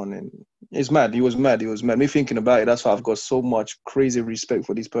carry on. And it's mad. He was mad. Me thinking about it, that's why I've got so much crazy respect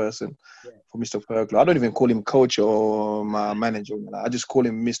for this person, for Mr. Fairclough. I don't even call him coach or my manager. I just call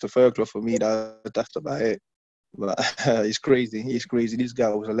him Mr. Fairclough. For me, that's about it. But he's crazy. This guy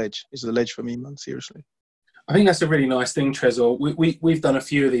was a ledge. He's a ledge for me, man. Seriously. I think that's a really nice thing, Trezor. We've done a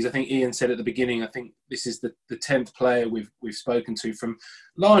few of these. I think Ian said at the beginning, I think this is the 10th player we've spoken to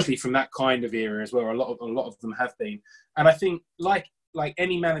largely from that kind of era as well. A lot of them have been. And I think like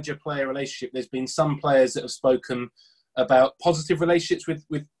any manager-player relationship, there's been some players that have spoken about positive relationships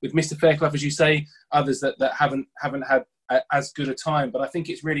with Mr. Fairclough, as you say, others that haven't had as good a time. But I think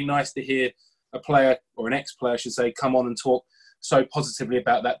it's really nice to hear a player, or an ex-player, I should say, come on and talk so positively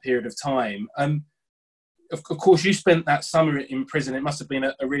about that period of time. Of course, you spent that summer in prison. It must have been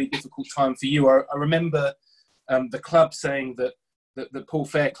a really difficult time for you. I remember the club saying that Paul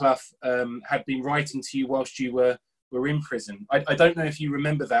Fairclough had been writing to you whilst you were in prison. I don't know if you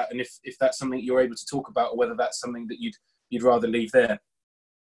remember that, and if that's something you're able to talk about, or whether that's something that you'd rather leave there.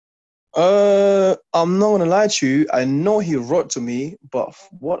 I'm not gonna lie to you. I know he wrote to me, but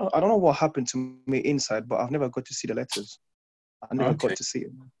I don't know what happened to me inside. But I've never got to see the letters. I never got to see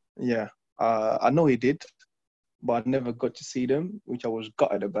them. Yeah, I know he did, but I never got to see them, which I was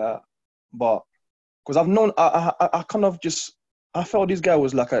gutted about. But because I've known, I kind of just, I felt this guy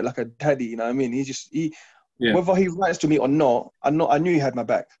was like a daddy. You know what I mean? Yeah. Whether he writes to me or not, I knew he had my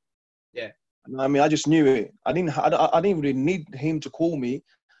back. Yeah. You know, I mean, I just knew it. I didn't really need him to call me.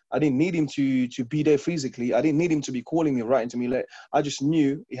 I didn't need him to be there physically. I didn't need him to be calling me, writing to me. I just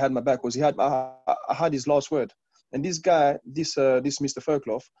knew he had my back, because I had his last word. And this guy, this Mr.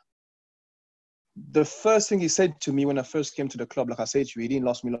 Fairclough, the first thing he said to me when I first came to the club, like I said to you, he didn't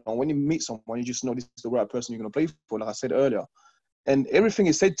last me long. When you meet someone, you just know this is the right person you're going to play for, like I said earlier. And everything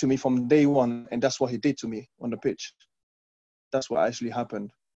he said to me from day one, and that's what he did to me on the pitch. That's what actually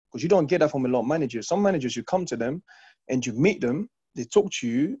happened. Because you don't get that from a lot of managers. Some managers, you come to them and you meet them, they talk to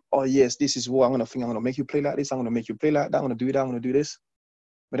you, oh yes, this is what I'm going to make you play like this, I'm going to make you play like that, I'm going to do that, I'm going to do this.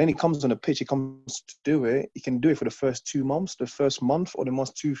 But then he comes on the pitch, he comes to do it, he can do it for the first 2 months, the first month, or the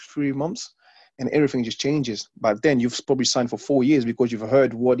most 2-3 months, and everything just changes. But then you've probably signed for 4 years because you've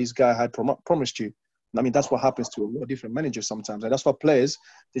heard what this guy had promised you. I mean, that's what happens to a lot of different managers sometimes. And that's why players,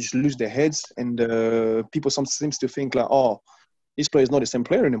 they just lose their heads. And people seems to think like, oh, this player is not the same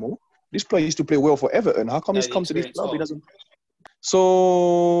player anymore. This player used to play well for Everton. How come he's come to this club? He doesn't.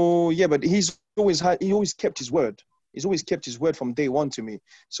 So yeah, but he always kept his word. He's always kept his word from day one to me.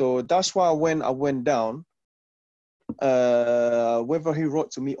 So that's why when I went down, whether he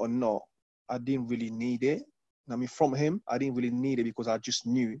wrote to me or not, I didn't really need it. I mean, from him, I didn't really need it because I just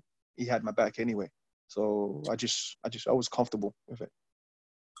knew he had my back anyway. So I was comfortable with it.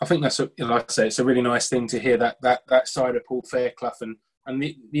 I think that's, like I say, it's a really nice thing to hear that side of Paul Fairclough and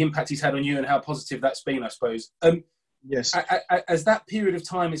the impact he's had on you and how positive that's been, I suppose. Yes. As that period of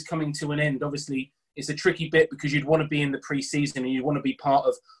time is coming to an end, obviously it's a tricky bit because you'd want to be in the pre-season and you'd want to be part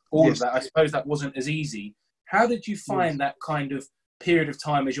of all of that. I suppose that wasn't as easy. How did you find that kind of period of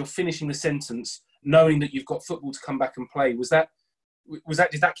time as you're finishing the sentence, knowing that you've got football to come back and play? Did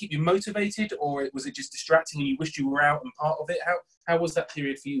that keep you motivated, or was it just distracting and you wished you were out and part of it? How was that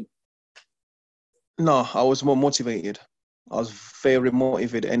period for you? No, I was more motivated. I was very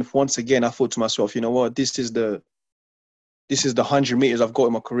motivated. And once again, I thought to myself, you know what, this is the 100 meters I've got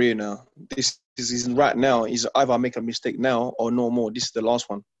in my career now. This is right now. Is either I make a mistake now or no more. This is the last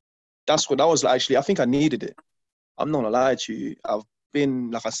one. That's what I was actually. I think I needed it. I'm not gonna lie to you. I've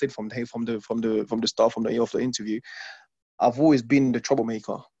been, like I said, from the start, from the year of the interview, I've always been the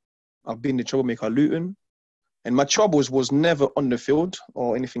troublemaker. I've been the troublemaker at Luton, and my troubles was never on the field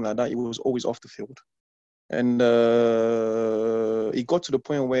or anything like that. It was always off the field. And it got to the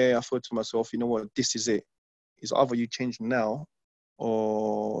point where I thought to myself, you know what, this is it. It's either you change now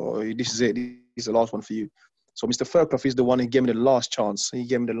or this is it. This is the last one for you. So Mr. Fairclough is the one who gave me the last chance. He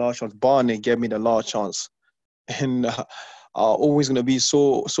gave me the last chance. Barney gave me the last chance. And I'm always going to be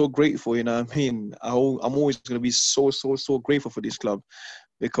so grateful, you know what I mean? I'm always going to be so grateful for this club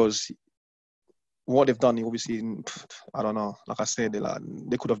because what they've done, obviously, I don't know. Like I said,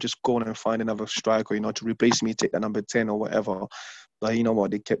 they could have just gone and find another striker, you know, to replace me, take the number 10 or whatever. But you know what?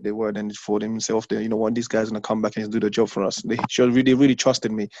 They kept their word and for themselves, you know what? This guy's going to come back and do the job for us. They really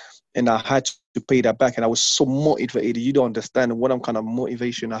trusted me. And I had to pay that back. And I was so motivated. You don't understand what kind of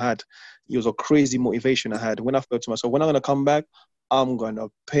motivation I had. It was a crazy motivation I had. When I felt to myself, when I'm going to come back, I'm going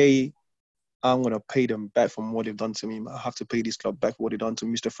to pay them back from what they've done to me. I have to pay this club back for what they've done to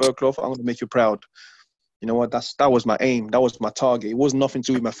Mr. Fairclough. I'm going to make you proud. You know what? That was my aim. That was my target. It was nothing to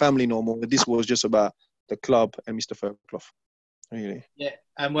do with my family no more. This was just about the club and Mr. Fairclough. Really. Yeah,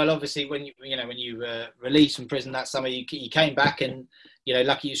 and well, obviously, when you released from prison that summer, you came back and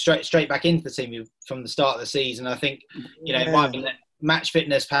lucky you straight back into the team from the start of the season. I think it might be that match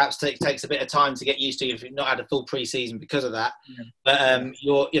fitness perhaps takes a bit of time to get used to if you've not had a full pre-season because of that. Yeah. But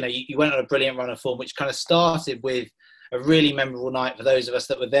you went on a brilliant run of form, which kind of started with a really memorable night for those of us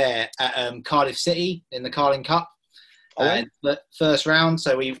that were there at Cardiff City in the Carling Cup. The first round,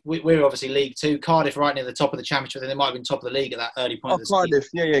 so we were obviously League Two. Cardiff right near the top of the Championship, and they might have been top of the league at that early point. Cardiff,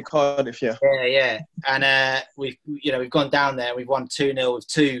 Cardiff, yeah. Yeah. And we've gone down there. We've won 2-0 with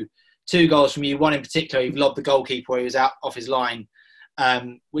two goals from you. One in particular, you've lobbed the goalkeeper where he was out off his line,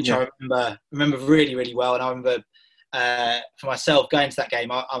 which I remember really, really well. And I remember for myself going to that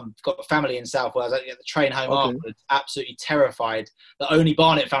game. I've got a family in South Wales. I get the train home afterwards, absolutely terrified that only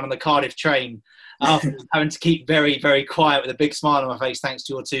Barnet found on the Cardiff train. After having to keep very, very quiet with a big smile on my face thanks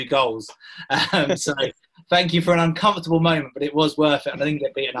to your 2 goals. So thank you for an uncomfortable moment, but it was worth it. And I didn't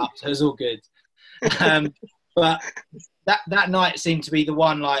get beaten up, so it was all good. But that night seemed to be the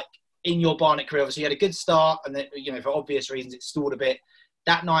one, like, in your Barnet career. Obviously, you had a good start, and then, for obvious reasons, it stalled a bit.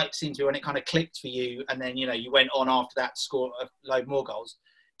 That night seemed to be when it kind of clicked for you, and then, you went on after that to score a load more goals.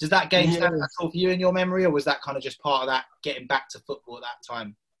 Does that game stand out for you in your memory, or was that kind of just part of that getting back to football at that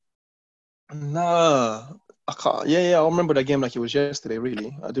time? Nah, I can't. Yeah, I remember the game like it was yesterday.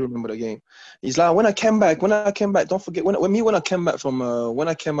 Really, I do remember the game. It's like when I came back. Don't forget when I came back from when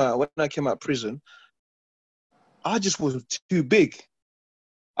I came out prison, I just was too big.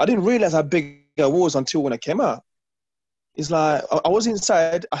 I didn't realize how big I was until when I came out. It's like I was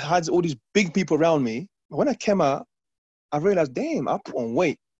inside. I had all these big people around me. When I came out, I realized, damn, I put on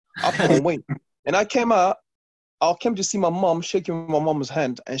weight. And I came out. I came to see my mom, shaking my mom's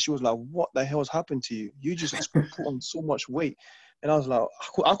hand, and she was like, what the hell has happened to you? You just put on so much weight. And I was like,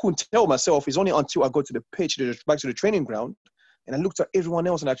 I couldn't tell myself. It's only until I got to the pitch, back to the training ground, and I looked at everyone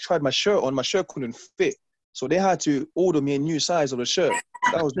else, and I tried my shirt on. My shirt couldn't fit. So they had to order me a new size of the shirt.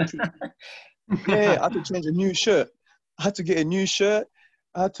 That was the truth. Yeah, I had to change a new shirt. I had to get a new shirt.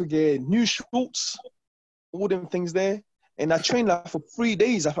 I had to get new shorts, all them things there. And I trained like for 3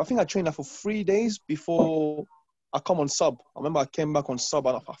 days. I think I trained like for 3 days before I come on sub. I remember I came back on sub,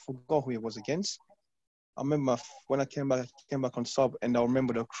 and I forgot who it was against. I remember when I came back on sub, and I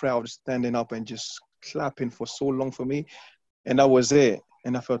remember the crowd standing up and just clapping for so long for me. And that was it.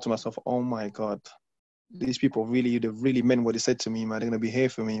 And I felt to myself, oh my God, these people they really meant what they said to me, man. They're going to be here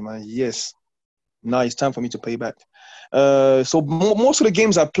for me, man. Yes. Now it's time for me to pay back. So most of the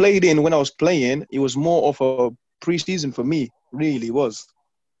games I played in when I was playing, it was more of a pre-season for me. Really was.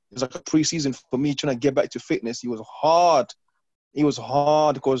 It was like a pre-season for me trying to get back to fitness. It was hard. It was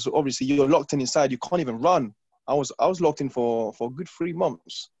hard because obviously you're locked in inside. You can't even run. I was locked in for a good 3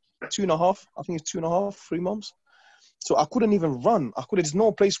 months. 2.5. I think it's 2.5, 3 months. So I couldn't even run. There's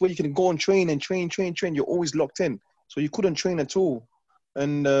no place where you can go and train. You're always locked in. So you couldn't train at all.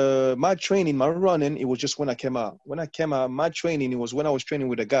 And my training, my running, it was just when I came out. When I came out, my training, it was when I was training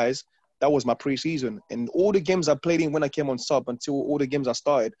with the guys. That was my pre-season. And all the games I played in when I came on sub until all the games I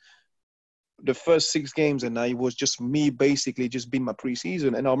started, the first 6 games, and it was just me basically just being my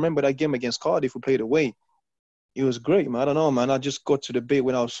pre-season. And I remember that game against Cardiff, we played away. It was great, man. I don't know, man. I just got to the bit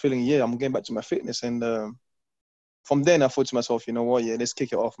when I was feeling, I'm getting back to my fitness. And from then I thought to myself, you know what, let's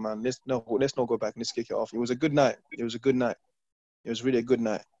kick it off, man. Let's not go back. Let's kick it off. It was a good night. It was really a good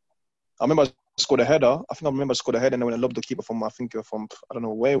night. I remember I scored a header. I scored a header and then when I lobbed the keeper from, I don't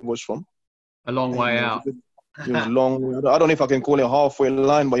know where it was from. A long way out. It was long. I don't know if I can call it halfway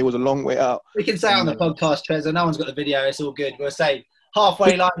line, but it was a long way out. We can say on the podcast, Trezor, no one's got the video. It's all good. We'll say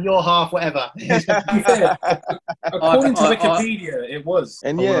halfway line, your half, whatever. According to Wikipedia, it was.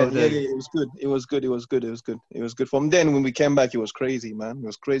 And it was good. It was good. From then, when we came back, it was crazy, man. It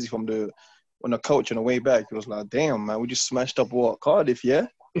was crazy on the coach on the way back. It was like, damn, man, we just smashed up Cardiff, yeah?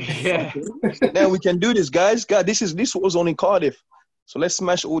 Yeah. Now we can do this, guys. God, this was only Cardiff. So let's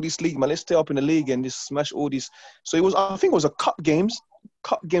smash all this league, man. Let's stay up in the league and just smash all these. So I think it was a cup games.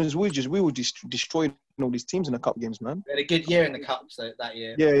 We were destroying all these teams in the cup games, man. We had a good year in the cups that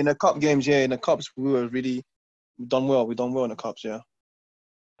year. Yeah, in the cup games, in the cups, we done well. We done well in the cups, yeah.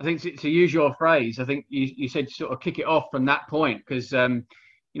 I think to use your phrase, I think you said sort of kick it off from that point because,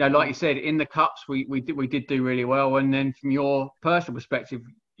 like you said, in the cups, we did do really well. And then from your personal perspective,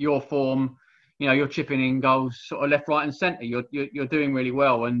 your form, you're chipping in goals sort of left, right and centre. You're doing really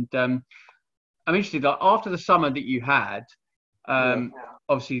well. And I'm interested, like, after the summer that you had,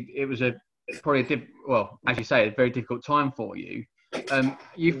 obviously it was probably as you say, a very difficult time for you.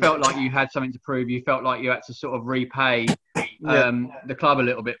 You felt like you had something to prove. You felt like you had to sort of repay the club a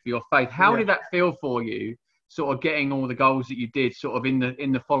little bit for your faith. How did that feel for you, sort of getting all the goals that you did sort of in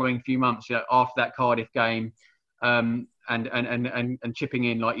the following few months, after that Cardiff game, and chipping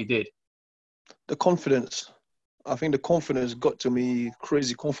in like you did? The confidence. I think the confidence got to me.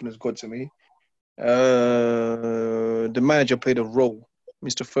 Crazy confidence got to me. The manager played a role.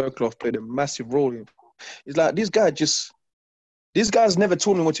 Mr. Fairclough played a massive role. It's like this guy's never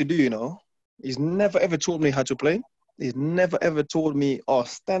told me what to do, He's never ever told me how to play. He's never ever told me,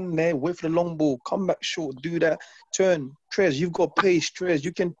 stand there, wait for the long ball, come back short, do that, turn. Trez, you've got pace. Trez,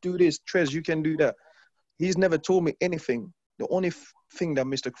 you can do this. Trez, you can do that. He's never told me anything. The only thing that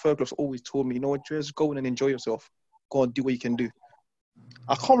Mr. Fairclough's always told me, Trez, go in and enjoy yourself. Go and do what you can do.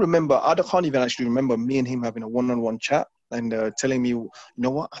 I can't even actually remember me and him having a one-on-one chat and telling me, you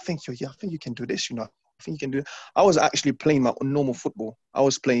know what, I think you can do this, I think you can do it. I was actually playing my normal football. I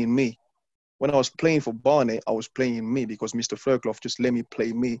was playing me. When I was playing for Barnet, I was playing me because Mr. Fairclough just let me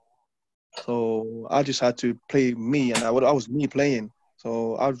play me. So I just had to play me, and I was me playing.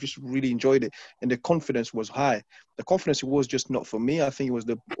 So I just really enjoyed it. And the confidence was high. The confidence was just not for me. I think it was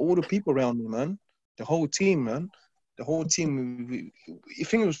all the people around me, man. The whole team, man. The whole team.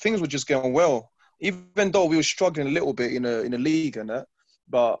 Things were just going well. Even though we were struggling a little bit in the league and that.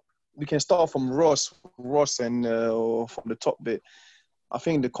 But we can start from Ross and from the top bit. I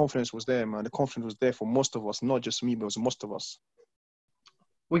think the confidence was there, man. The confidence was there for most of us, not just me, but it was most of us.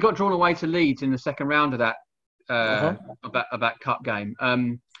 We got drawn away to Leeds in the second round of that cup game,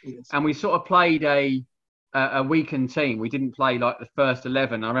 Yes. and we sort of played a weakened team. We didn't play like the first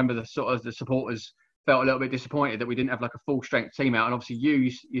 11. I remember the supporters felt a little bit disappointed that we didn't have like a full strength team out. And obviously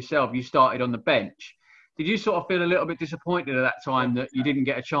you started on the bench. Did you sort of feel a little bit disappointed at that time that you didn't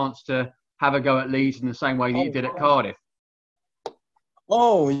get a chance to have a go at Leeds in the same way that you did at Cardiff?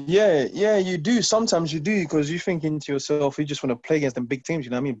 Oh, yeah, you do. Sometimes you do because you're thinking to yourself, you just want to play against them big teams,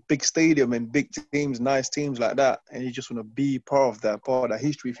 big stadium and big teams, nice teams like that. And you just want to be part of that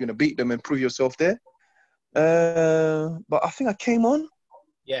history if you want to beat them and prove yourself there. But I think I came on.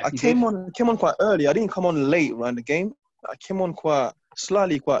 Yeah, I came on quite early. I didn't come on late around the game. I came on quite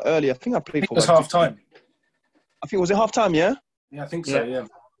early. I think I played for... It was half-time. I think, was it half-time, yeah? Yeah, I think so, yeah.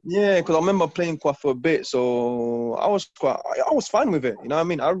 Yeah, because I remember playing quite for a bit, so I was fine with it. You know what I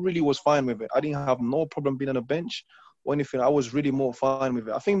mean? I really was fine with it. I didn't have no problem being on the bench or anything. I was really more fine with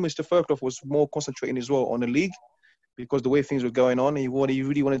it. I think Mr. Fairclough was more concentrating as well on the league because the way things were going on, he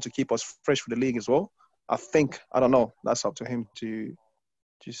really wanted to keep us fresh for the league as well. I think, I don't know. That's up to him to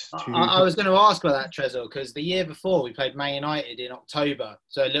just to. I was going to ask about that, Trezor, because the year before we played Man United in October,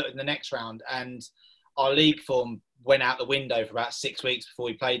 so look in the next round, and our league form went out the window for about 6 weeks before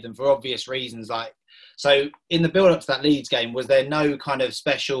we played them for obvious reasons. Like, so in the build-up to that Leeds game, was there no kind of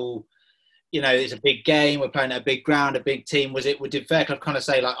special, it's a big game, we're playing at a big ground, a big team? Did Fairclough kind of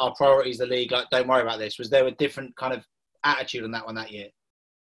say, like, our priority is the league, like, don't worry about this? Was there a different kind of attitude on that one that year?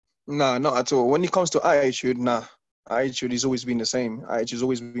 No, not at all. When it comes to attitude, attitude has always been the same. Attitude has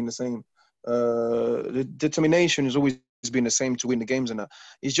always been the same. The determination has always been the same to win the games, and that.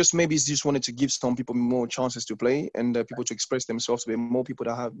 It's just maybe he's just wanted to give some people more chances to play and people to express themselves a bit more. People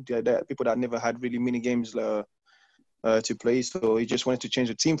that never had really mini games to play. So he just wanted to change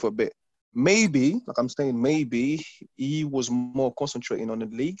the team for a bit. Maybe, like I'm saying, maybe he was more concentrating on the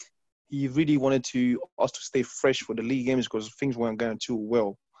league. He really wanted us to stay fresh for the league games because things weren't going too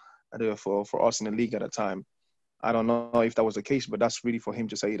well for us in the league at the time. I don't know if that was the case, but that's really for him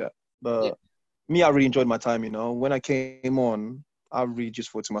to say that. But me, I really enjoyed my time, When I came on, I really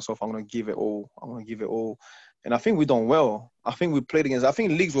just thought to myself, I'm going to give it all. And I think we done well. I think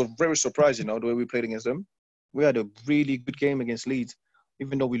Leeds were very surprised, the way we played against them. We had a really good game against Leeds,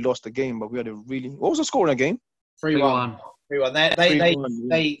 even though we lost the game, but we had what was the score in that game? 3-1. 3-1.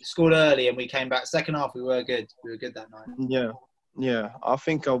 They scored early and we came back. Second half, we were good. We were good that night. Yeah. I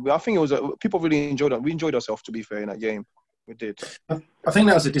think it was people really enjoyed it. We enjoyed ourselves, to be fair, in that game. We did. I think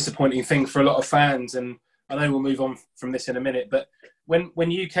that was a disappointing thing for a lot of fans, and I know we'll move on from this in a minute. But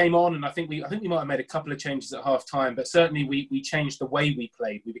when you came on, and I think we might have made a couple of changes at half time, but certainly we changed the way we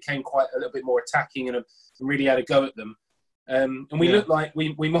played. We became quite a little bit more attacking and really had a go at them. And we looked like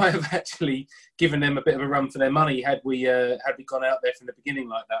we might have actually given them a bit of a run for their money had we gone out there from the beginning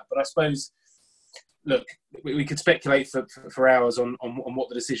like that. But I suppose, look, we could speculate for hours on what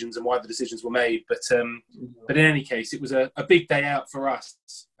the decisions and why the decisions were made. But in any case, it was a big day out for us.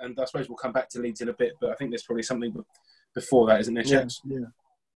 And I suppose we'll come back to Leeds in a bit. But I think there's probably something before that, isn't there?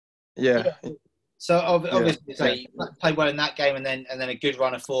 Yeah. So obviously, you played well in that game, and then a good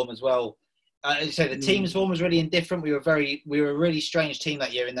run of form as well. As you said, the team's form was really indifferent. We were a really strange team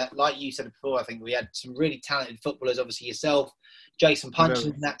that year. In that, like you said before, I think we had some really talented footballers. Obviously, yourself, Jason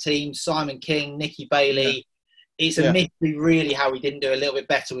Puncheon in that team, Simon King, Nicky Bailey. Yeah. It's a mystery, really, how we didn't do a little bit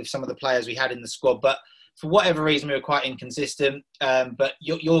better with some of the players we had in the squad. But for whatever reason, we were quite inconsistent. But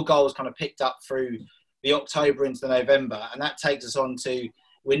your goals kind of picked up through the October into the November, and that takes us on to,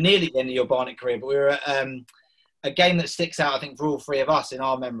 we're nearly at the end of your Barnet career, but we were at a game that sticks out, I think, for all three of us in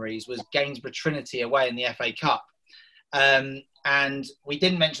our memories was Gainsborough Trinity away in the FA Cup. And we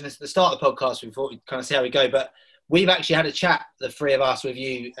didn't mention this at the start of the podcast. We thought we'd kind of see how we go, but we've actually had a chat, the three of us, with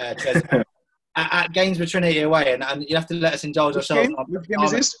you, at Gainsborough Trinity away, and you have to let us indulge ourselves. Which game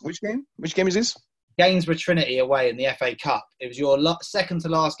is this? Which game is this? Gainsborough Trinity away in the FA Cup. It was your second to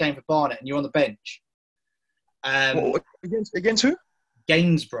last game for Barnet, and you're on the bench. Against who?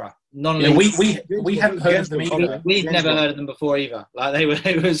 Gainsborough. We hadn't heard of them either. We'd never heard of them before either. Like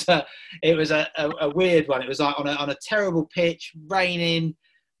it was a weird one. It was like on a terrible pitch, raining,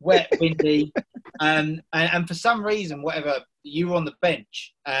 wet, windy, and for some reason, whatever, you were on the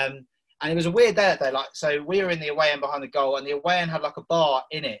bench. And it was a weird day that day. Like, so we were in the away end behind the goal, and the away end had like a bar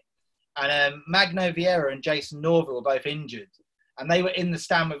in it. And Magno Vieira and Jason Norville were both injured, and they were in the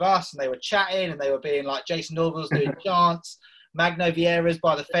stand with us, and they were chatting, and they were being like, Jason Norville's doing chants. Magno Vieira's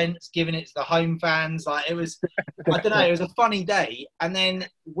by the fence, giving it to the home fans. Like, it was, I don't know, it was a funny day. And then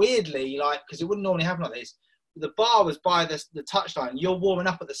weirdly, like, because it wouldn't normally happen like this, the bar was by the touchline. You're warming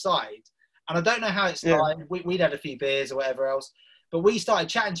up at the side. And I don't know how it started. Yeah. We'd had a few beers or whatever else. But we started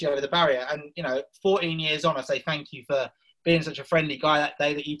chatting to you over the barrier. And, 14 years on, I say thank you for being such a friendly guy that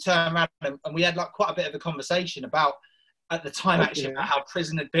day, that you turned around and we had like quite a bit of a conversation about, at the time, actually, about how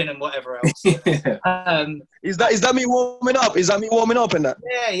prison had been and whatever else. Is that me warming up? Is that me warming up in that?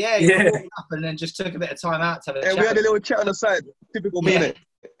 Yeah. You warmed up and then just took a bit of time out to have a chat. We had a little chat on the side. Typical minute.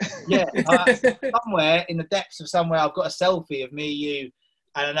 Yeah. Somewhere in the depths of somewhere, I've got a selfie of me, you,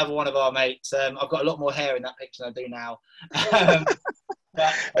 and another one of our mates. I've got a lot more hair in that picture than I do now.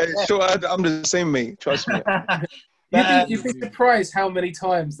 Sure, I'm the same, mate. Trust me. You'd be surprised how many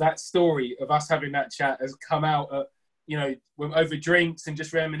times that story of us having that chat has come out at, over drinks and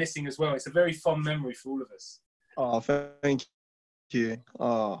just reminiscing as well. It's a very fond memory for all of us. Oh, thank you.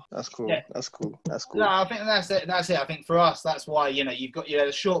 Oh, that's cool. Yeah. That's cool. No, I think that's it. I think for us, that's why, you've got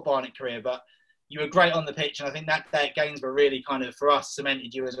a short Barnet career, but you were great on the pitch. And I think that day at Gainsborough really kind of, for us,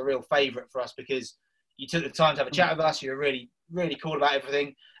 cemented you as a real favourite for us, because you took the time to have a chat with us. You were really, really cool about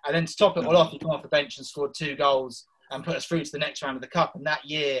everything. And then to top it all off, you come off the bench and scored 2 goals and put us through to the next round of the Cup. And that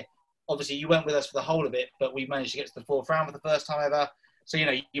year, obviously you weren't with us for the whole of it, but we managed to get to the fourth round for the first time ever. So,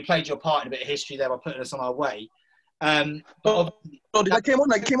 you played your part in a bit of history there by putting us on our way. Did I came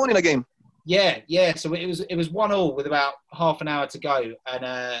on in a game? Yeah. So it was 1-1 with about half an hour to go, and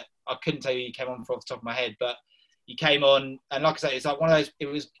I couldn't tell you came on off the top of my head, but you came on, and like I say, it's like one of those. It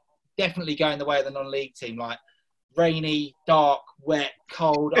was definitely going the way of the non-league team, like rainy, dark, wet,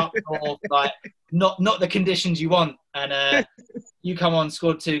 cold, up north, like not the conditions you want. And you come on,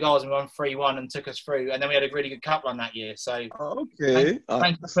 scored 2 goals, and we won 3-1 and took us through. And then we had a really good cup run that year. So okay,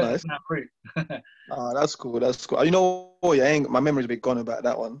 thanks for nice. that route. That's cool. That's cool. You know what? My memory's a bit gone about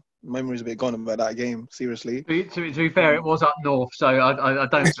that one. My memory's a bit gone about that game. Seriously. To be fair, it was up north, so I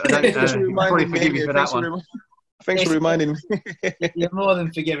don't probably forgive you for that one. Thanks for reminding me. You're more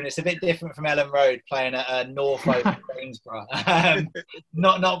than forgiven. It's a bit different from Ellen Road playing at Norfolk Greensborough.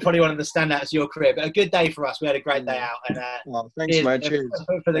 Not probably one of the standouts of your career, but a good day for us. We had a great day out. And thanks, man. Cheers.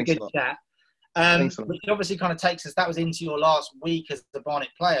 For the good chat. Which obviously kind of takes us, that was into your last week as the Barnet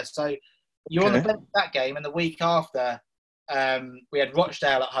player. So you're on the bench that game, and the week after, we had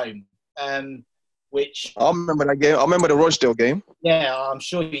Rochdale at home, which... I remember that game. I remember the Rochdale game. Yeah, I'm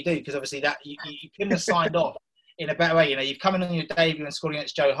sure you do, because obviously that you couldn't have signed off in a better way. You've come in on your debut and scored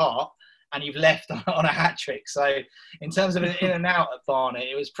against Joe Hart, and you've left on a hat-trick. So in terms of an in and out at Barnet,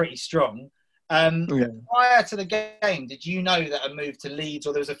 it was pretty strong. Prior to the game, did you know that a move to Leeds,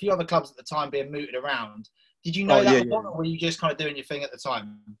 or there was a few other clubs at the time being mooted around, did you know that or were you just kind of doing your thing at the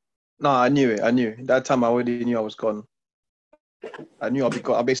time? No, I knew it. I knew. That time I already knew I was gone. I knew I'd be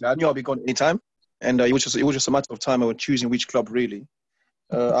gone. I knew I'd be gone anytime. And it was just a matter of time of choosing which club, really.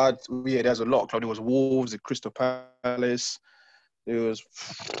 There's a lot of clubs. There was Wolves, the Crystal Palace. There was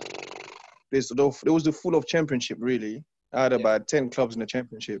the full of championship, really. I had about 10 clubs in the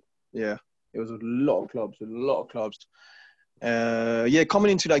championship. Yeah, it was a lot of clubs.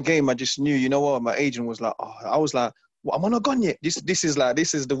 Coming into that game, I just knew, you know what, my agent was like, I was like, well, am I not gone yet? This is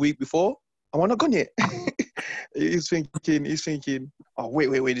the week before. Am I not gone yet? He's thinking, oh, wait,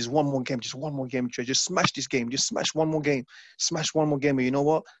 there's one more game, just one more game, Trey. Just smash this game, just smash one more game. And you know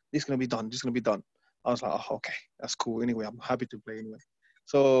what? This is going to be done. I was like, oh, okay, that's cool. Anyway, I'm happy to play anyway.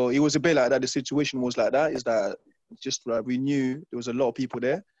 So it was a bit like that. The situation was like that, is that just we knew there was a lot of people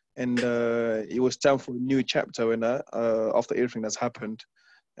there, and it was time for a new chapter in that after everything that's happened.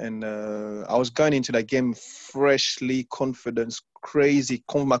 And I was going into that game freshly confident, crazy.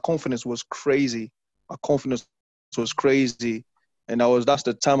 My confidence was crazy. And that's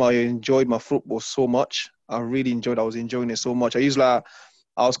the time I enjoyed my football so much. I really enjoyed it. I was enjoying it so much. I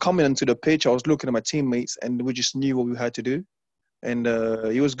was coming into the pitch, I was looking at my teammates, and we just knew what we had to do. And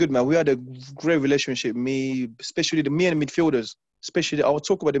it was good, man. We had a great relationship, especially and the midfielders. Especially, I'll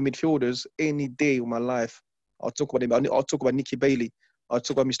talk about the midfielders any day of my life. I'll talk about them. I'll talk about Nicky Bailey. I'll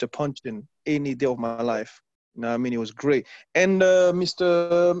talk about Mr. Punchin any day of my life. You know what I mean? It was great. And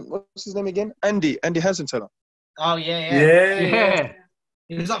Mr. What's his name again? Andy Hansenthaler. Oh, yeah.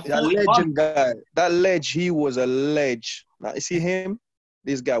 He was like that legend guy. That ledge, he was a ledge. Now, you see him?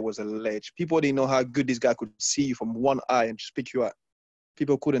 This guy was a ledge. People didn't know how good this guy could see you from one eye and just pick you up.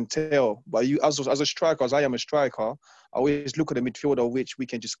 People couldn't tell. But you, as a striker, as I am a striker, I always look at the midfielder which we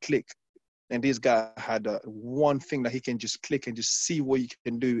can just click. And this guy had one thing that he can just click and just see what he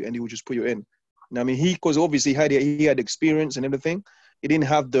can do, and he would just put you in. I mean, because obviously he had experience and everything. He didn't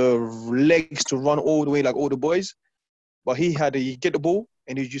have the legs to run all the way like all the boys, but he get the ball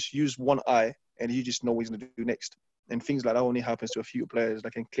and he just use one eye and he just know what he's gonna do next. And things like that only happens to a few players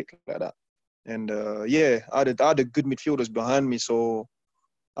that can click like that. And I had the good midfielders behind me, so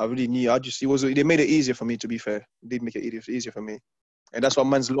I really knew. They made it easier for me. To be fair, it did make it easier for me. And that's why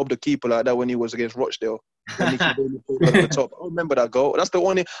man's loved the keeper like that when he was against Rochdale. When Nicky Bailey played at the top. I remember that goal. I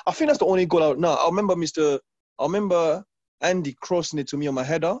think that's the only goal out. No, I remember Andy crossing it to me on my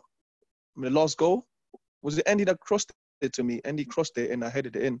header. The last goal. Was it Andy that crossed it to me? Andy crossed it and I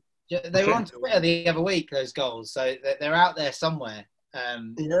headed it in. Yeah, they were on Twitter the other week, those goals. So they're out there somewhere.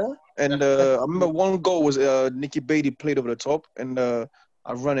 And I remember one goal was Nicky Bailey played over the top and I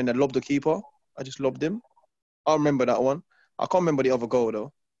ran in and lobbed the keeper. I just lobbed him. I remember that one. I can't remember the other goal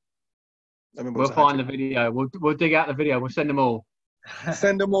though. We'll find the video. We'll dig out the video. We'll send them all.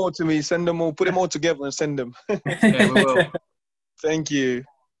 Send them all to me. Send them all. Put them all together and send them. Yeah, we will. Thank you.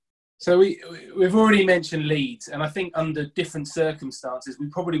 So we've already mentioned Leeds, and I think under different circumstances, we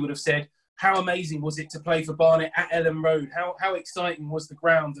probably would have said, how amazing was it to play for Barnet at Ellen Road? How exciting was the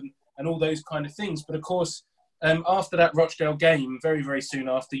ground and all those kind of things? But of course, after that Rochdale game, very, very soon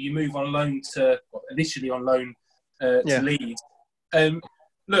after, you move on loan initially on loan to Leeds.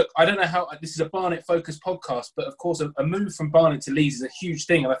 look, I don't know how this is a Barnet-focused podcast, but of course, a move from Barnet to Leeds is a huge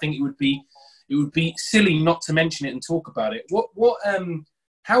thing, and I think it would be silly not to mention it and talk about it.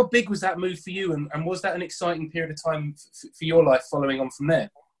 How big was that move for you, and was that an exciting period of time for your life following on from there?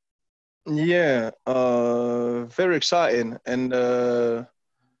 Yeah, very exciting, and I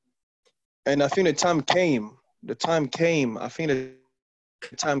think the time came. I think the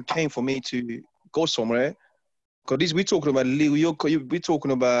time came for me to go somewhere. Because we're talking about league. We're talking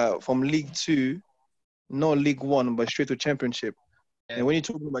about from League 2, not League 1, but straight to Championship. Yeah. And when you're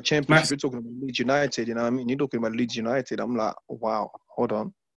talking about Championship, you're talking about Leeds United. You know what I mean? You're talking about Leeds United. I'm like, wow, hold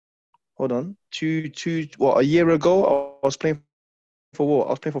on. A year ago, I was playing for what?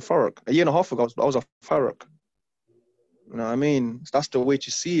 I was playing for Thurrock. A year and a half ago, I was at Thurrock. You know what I mean? So that's the way to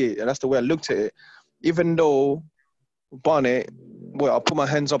see it, and that's the way I looked at it. Even though Barnet, well, I'll put my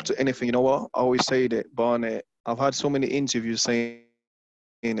hands up to anything. You know what? I always say that Barnet. I've had so many interviews saying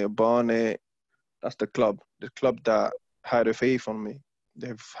that Barnet, that's the club that had a faith on me.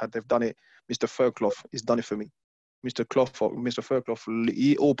 They've done it. Mr. Fairclough has done it for me. Mr. Fairclough,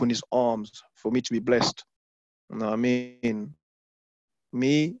 he opened his arms for me to be blessed. You know what I mean?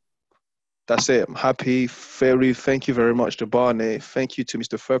 Me, that's it. I'm happy. Thank you very much to Barnet. Thank you to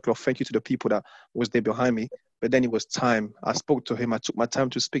Mr. Fairclough. Thank you to the people that was there behind me. But then it was time. I spoke to him. I took my time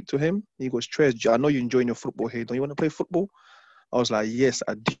to speak to him. He goes, Trez, I know you're enjoying your football here. Don't you want to play football? I was like, yes,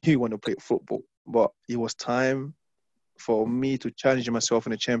 I do want to play football. But it was time for me to challenge myself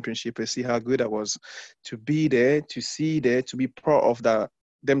in the Championship and see how good I was. To be there, to be part of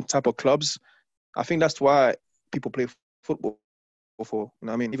them type of clubs. I think that's why people play football for. You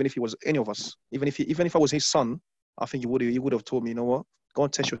know what I mean? Even if he was any of us, even if I was his son, I think he would have told me, you know what? Go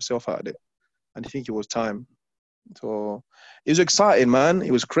and test yourself out there. And I think it was time. So it was exciting, man. It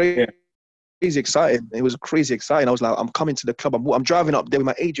was crazy. Crazy exciting. It was crazy exciting. I was like, I'm coming to the club. I'm driving up there with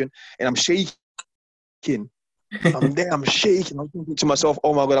my agent, and I'm shaking. I'm there. I'm shaking. I'm thinking to myself,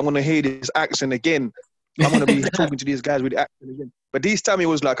 oh my God, I'm gonna hear this accent again. I'm gonna be talking to these guys with the accent again. But this time it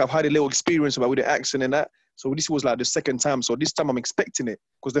was like I've had a little experience with the accent and that. So this was like the second time. So this time I'm expecting it,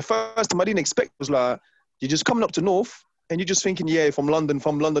 because the first time I didn't expect it. Was like you're just coming up to North. And you're just thinking, yeah, from London,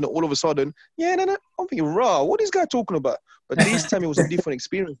 all of a sudden, yeah, no. I'm thinking, raw, what is this guy talking about? But this time it was a different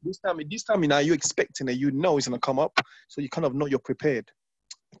experience. This time, now you're expecting it, you know it's going to come up. So you kind of know you're prepared.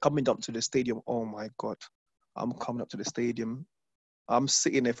 Coming up to the stadium, oh my God. I'm coming up to the stadium. I'm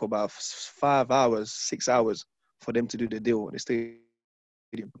sitting there for about 5 hours, 6 hours for them to do the deal at the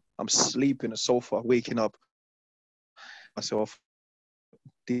stadium. I'm sleeping on the sofa, waking up myself.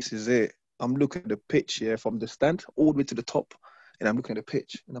 This is it. I'm looking at the pitch here from the stand all the way to the top, and I'm looking at the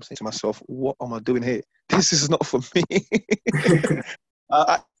pitch, and I'm saying to myself, what am I doing here? This is not for me.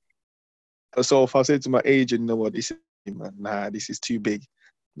 So if I said to my agent, you know what, this is too big.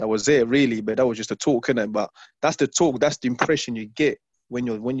 That was it, really, but that was just a talk, innit? But that's the talk, that's the impression you get when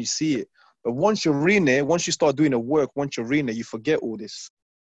you see it. But once you're in there, once you start doing the work, once you're in there, you forget all this.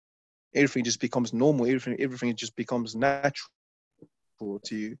 Everything just becomes normal. Everything just becomes natural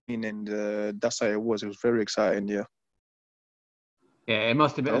to you, and that's how it was. It was very exciting, yeah. Yeah, it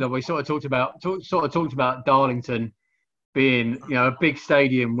must have been. We sort of talked about Darlington being, a big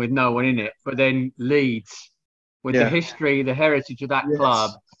stadium with no one in it, but then Leeds, with the history, the heritage of that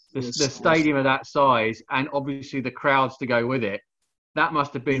club, the stadium of that size, and obviously the crowds to go with it. That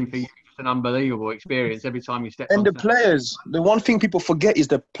must have been for you an unbelievable experience every time you stepped. And the players, the one thing people forget is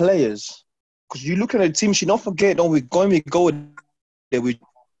the players, because you look at the team, you don't forget. We go. We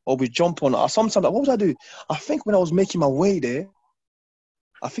jump on. Sometimes, what would I do? I think when I was making my way there,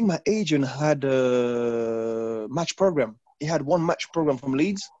 I think my agent had a match program. He had one match program from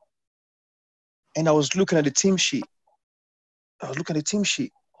Leeds, and I was looking at the team sheet.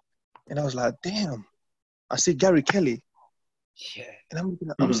 And I was like, damn. I see Gary Kelly. Yeah. And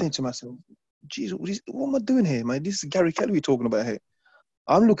I'm saying to myself, geez, what am I doing here, man? This is Gary Kelly we're talking about here.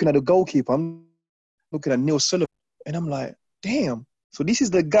 I'm looking at the goalkeeper. I'm looking at Neil Sullivan, and I'm like, damn. So this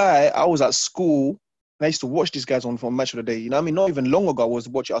is the guy I was at school, and I used to watch these guys on Match of the Day. You know what I mean? Not even long ago I was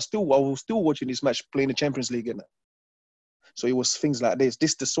watching. I was still watching this match, playing the Champions League. So it was things like this.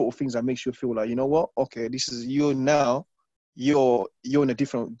 This is the sort of things that makes you feel like, you know what? Okay, this is you now. You're in a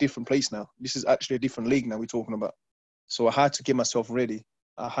different place now. This is actually a different league now we're talking about. So I had to get myself ready.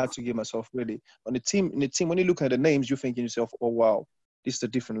 On the team, when you look at the names, you're thinking to yourself, oh wow, this is a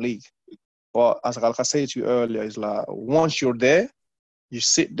different league. But like I said to you earlier, it's like once you're there, you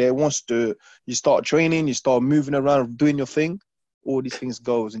sit there. Once you start training, you start moving around, doing your thing, all these things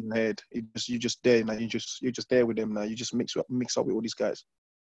goes in your head. You're just there now. You're just there with them now. You just mix up with all these guys.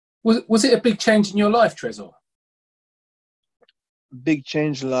 Was it a big change in your life, Trezor? Big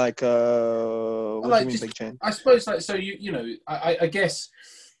change, like what like, do you mean big change? I suppose, like, so you know, I guess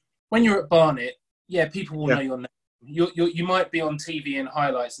when you're at Barnet, yeah, people will know your name. You might be on TV and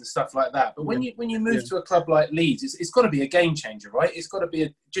highlights and stuff like that, but when you move to a club like Leeds, it's got to be a game changer, right? It's got to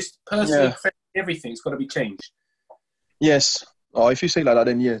be just personally, everything's got to be changed. Yes. Oh, if you say like that,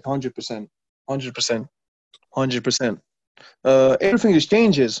 then yeah, 100%, 100%. Everything just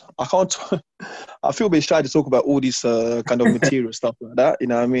changes. I can't. I feel a bit shy to talk about all these kind of material stuff like that. You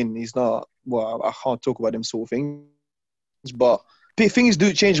know what I mean? It's not. Well, I can't talk about them sort of things. But things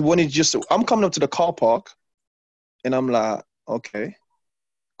do change when it's just. I'm coming up to the car park, and I'm like, okay,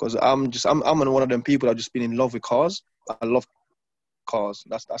 because I'm one of them people that just been in love with cars. I love cars.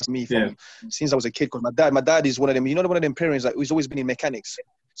 That's me from since I was a kid. Because my dad is one of them. You know, one of them parents that who's always been in mechanics.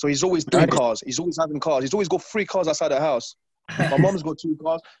 So he's always doing cars. He's always having cars. He's always got 3 cars outside the house. My mom's got 2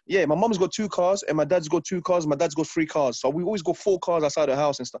 cars. Yeah, my mom's got 2 cars, and my dad's got 2 cars. My dad's got 3 cars. So we always got 4 cars outside the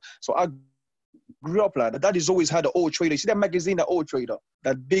house and stuff. So I grew up like that. Daddy's always had an Auto Trader. You see that magazine, that Auto Trader?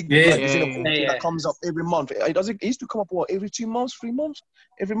 That big magazine of Auto Trader that comes up every month. It used to come up, every 2 months, 3 months?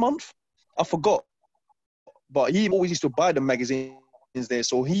 Every month? I forgot. But he always used to buy the magazines there.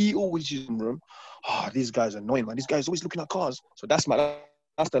 So he always used to room. These guys are annoying, man. These guys always looking at cars. So that's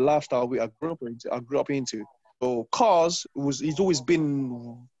the lifestyle I grew up into. So cars it's always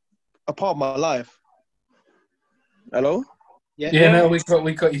been a part of my life. Hello? Yeah, no, we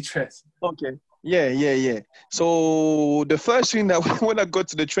got you, Trez. Okay. Yeah. So the first thing that when I got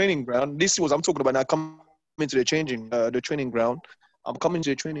to the training ground, I'm talking about now coming to the training ground. I'm coming to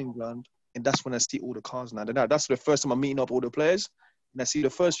the training ground, and that's when I see all the cars now. That's the first time I'm meeting up all the players. And I see the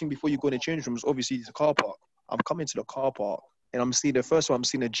first thing before you go in the change rooms, obviously, is the car park. I'm coming to the car park, and I'm seeing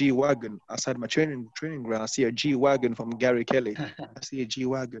a G-Wagon outside my training ground. I see a G-Wagon from Gary Kelly. I see a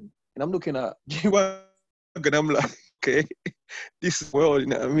G-Wagon, and I'm looking at G-Wagon. I'm like, okay, this is well, you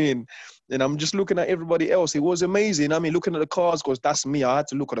know what I mean? And I'm just looking at everybody else. It was amazing. I mean, looking at the cars, because that's me. I had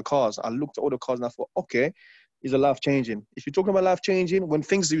to look at the cars. I looked at all the cars, and I thought, okay, it's a life changing. If you're talking about life changing, when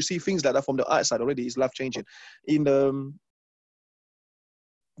you see things like that from the outside already, it's life changing. In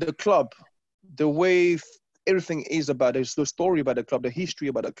the club, the way everything is about it, the story about the club, the history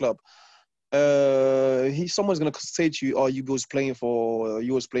about the club. Someone's gonna say to you, you was playing for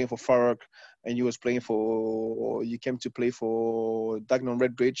Farag, and you came to play for Dagenham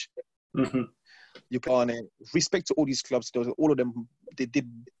Redbridge. Mm-hmm. You play on it. Respect to all these clubs. All of them, they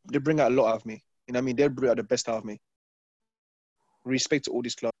bring out a lot out of me. You know what I mean? They bring out the best out of me. Respect to all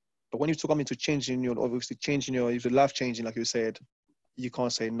these clubs. But when you talk about changing your life changing, like you said, you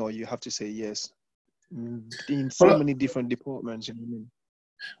can't say no. You have to say yes. In so many different departments, you know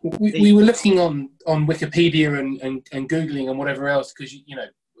what I mean? We were looking on Wikipedia and Googling and whatever else, because you know,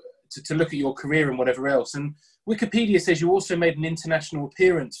 to look at your career and whatever else. And Wikipedia says you also made an international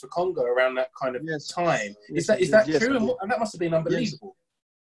appearance for Congo around that kind of time. Is that true? And that must have been unbelievable.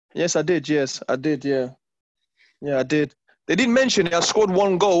 Yes, I did. Yes, I did. Yeah, I did. They didn't mention it. I scored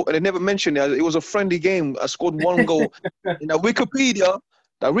 1 goal, and they never mentioned it. It was a friendly game. I scored 1 goal. In that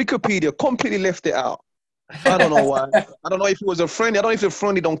Wikipedia completely left it out. I don't know why. I don't know if it was a friendly. I don't know if a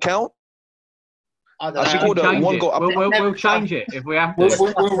friendly don't count. I scored 1 goal. We'll change it if we have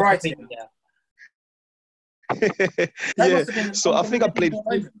to. We'll write it. Yeah. So I think I played.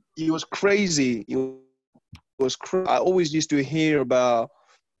 It was crazy. I always used to hear about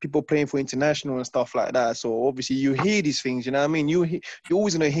people playing for international and stuff like that. So obviously you hear these things, you know what I mean? You're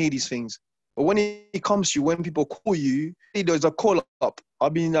always going to hear these things. But when it comes to you, when people call you, there's a call up. I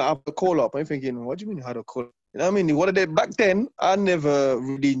have a call up. I'm thinking, what do you mean how to call up? You know what I mean? Back then, I never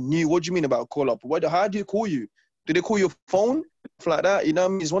really knew, what do you mean about call up? How do you call you? Do they call your phone? Stuff like that, you know what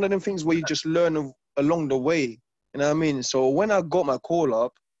I mean? It's one of them things where you just learn along the way. You know what I mean? So when I got my call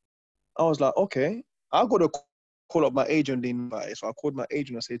up, I was like, okay, I got to call up my agent, didn't invite. So I called my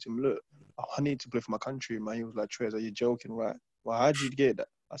agent. I said to him, look, I need to play for my country, man. He was like, Trez, are you joking, right? Well, how'd you get that?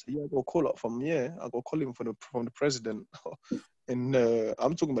 I said, I got call up from him from the president. And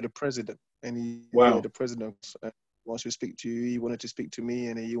I'm talking about the president. And the president wants to speak to you. He wanted to speak to me,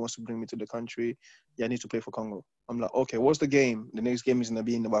 and he wants to bring me to the country. Yeah, I need to play for Congo. I'm like, okay, what's the game? The next game is going to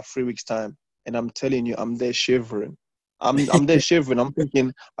be in about 3 weeks' time. And I'm telling you, I'm there shivering. I'm there shivering. I'm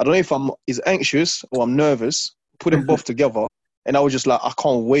thinking, I don't know if I'm anxious or I'm nervous. Put them both together, and I was just like, I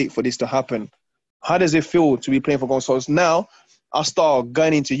can't wait for this to happen. How does it feel to be playing for Congo? So now I start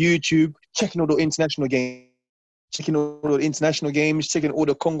going into YouTube, checking all the international games, checking all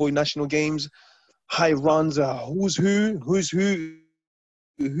the Congo national games, high runs, who's who.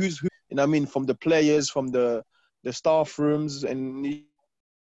 You know what I mean? From the players, from the staff rooms, and you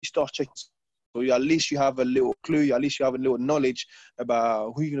start checking So at least you have a little clue, at least you have a little knowledge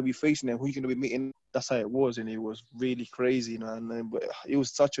about who you're going to be facing and who you're going to be meeting. That's how it was, and it was really crazy, man. But it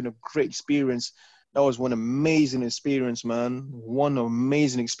was such a great experience. That was one amazing experience, man. One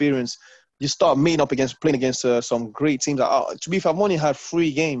amazing experience. You start playing against some great teams. To be fair, I've only had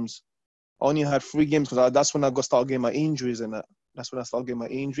 3 games. I only had 3 games because that's when I started getting my injuries and that. That's when I started getting my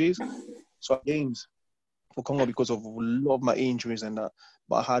injuries. So games for Congo because of a lot of my injuries and that.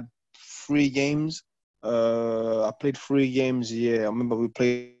 But I had 3 games. I played 3 games. Yeah, I remember we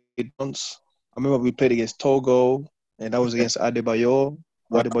played once. I remember we played against Togo, and that was against Adebayo.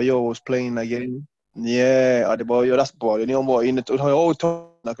 Adebayo was playing again. Yeah, Adebayo. That's boy. You know what? In the whole time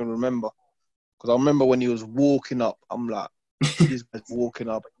I can remember, because I remember when he was walking up. I'm like, this guy's walking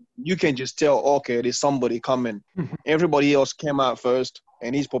up. You can just tell, okay, there's somebody coming. Everybody else came out first,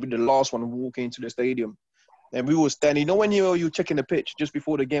 and he's probably the last one walking into the stadium. And we were standing, you know, when you're checking the pitch just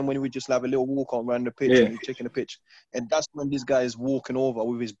before the game, when we just have a little walk on around the pitch and you're checking the pitch. And that's when this guy is walking over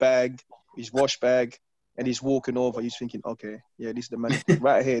with his bag, his wash bag, and he's walking over. He's thinking, okay, yeah, this is the man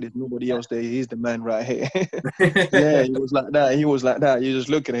right here. There's nobody else there. He's the man right here. Yeah, he was like that. You just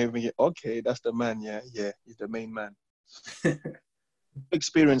look at him and think, okay, that's the man. Yeah, he's the main man.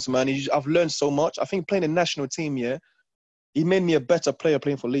 Experience, man. I've learned so much. I think playing the national team, he made me a better player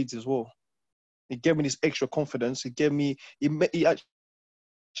playing for Leeds as well. He gave me this extra confidence. He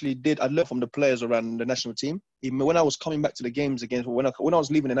actually did. I learned from the players around the national team. When I was coming back to the games again, when I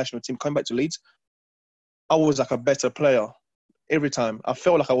was leaving the national team, coming back to Leeds, I was like a better player every time. I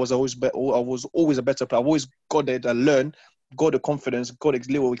felt like I was always better. I was always a better player. I've always got it. I learned, got the confidence, got a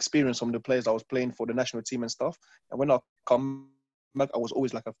little experience from the players I was playing for the national team and stuff. And when I come back, I was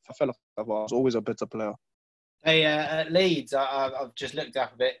always I felt like I was always a better player. Hey, at Leeds, I've just looked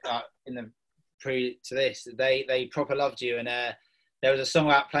up a bit in the pre to this. They proper loved you, and there was a song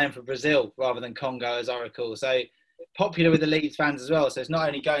about playing for Brazil rather than Congo, as I recall. So popular with the Leeds fans as well. So it's not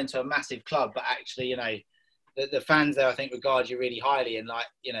only going to a massive club, but actually, you know, the fans there, I think, regard you really highly, and like,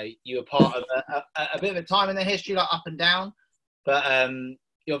 you know, you were part of a bit of a time in their history, like up and down, but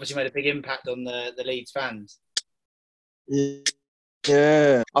you obviously made a big impact on the Leeds fans.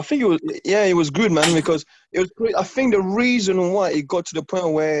 Yeah, I think it was good, man, because it was great. I think the reason why it got to the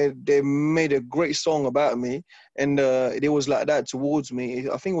point where they made a great song about me and it was like that towards me,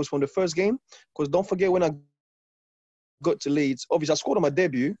 I think it was from the first game, because don't forget when I got to Leeds, obviously I scored on my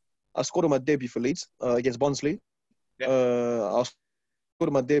debut for Leeds against Barnsley. I scored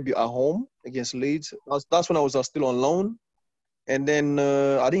on my debut at home against Leeds. That's when I was still on loan. And then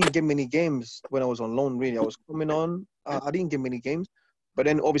I didn't get many games when I was on loan, really. I was coming on. I didn't get many games. But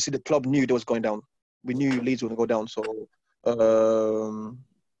then, obviously, the club knew they was going down. We knew Leeds were going to go down. So,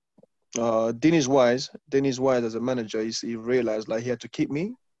 Dennis Wise, as a manager, he realised like he had to keep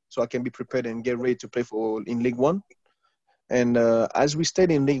me so I can be prepared and get ready to play in League One. And as we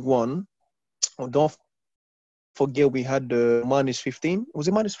stayed in League One, don't forget we had the -15. Was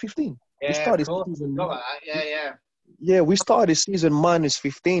it -15? Yeah, we started of course. season, Yeah. Yeah, we started the season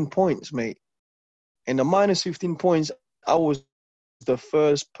 -15 points, mate. And the -15 points, I was the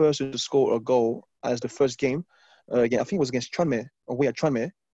first person to score a goal as the first game. Again, I think it was against Tranmere, away at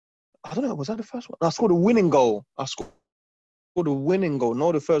Tranmere. I don't know, was that the first one? I scored a winning goal.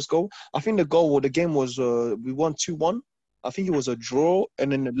 Not the first goal. I think the game was, we won 2-1. I think it was a draw.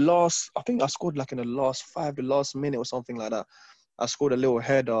 And then I think I scored like in the last minute or something like that. I scored a little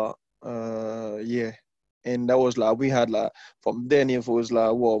header, And that was like, we had like, from then it was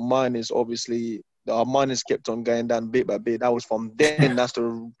like, well, our minus kept on going down bit by bit. That was from then, that's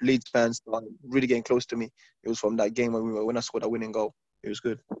the Leeds fans started really getting close to me. It was from that game when I scored that winning goal. It was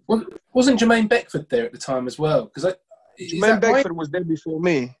good. Wasn't Jermaine Beckford there at the time as well? Because Jermaine Beckford was there before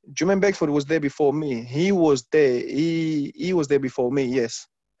me. He was there. He was there before me, yes.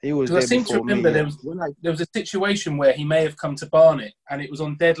 He was there before me. I seem to remember there was a situation where he may have come to Barnet and it was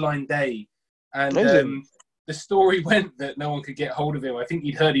on deadline day. And the story went that no one could get hold of him. I think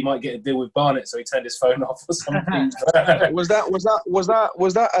he'd heard he might get a deal with Barnet, so he turned his phone off or something. Was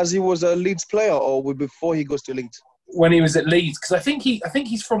that as he was a Leeds player or before he goes to Leeds? When he was at Leeds, because I think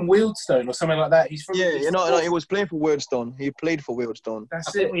he's from Wealdstone or something like that. He's from he was playing for Wealdstone. He played for Wealdstone. I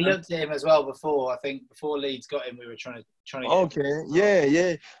think we looked at him as well before. I think before Leeds got him, we were trying to. Okay,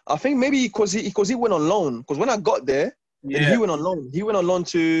 yeah. I think maybe because he went on loan. Because when I got there, he went on loan. He went on loan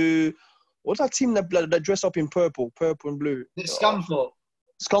to what's that team that dressed up in purple and blue? It's Scunthorpe.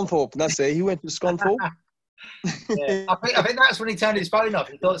 Scunthorpe. That's it. He went to Scunthorpe. Yeah. I think that's when he turned his phone off.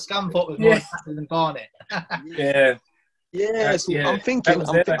 He thought Scunthorpe was more attractive than Barnet. I'm thinking. I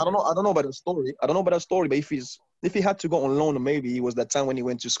don't know about the story. But if he had to go on loan, maybe it was that time when he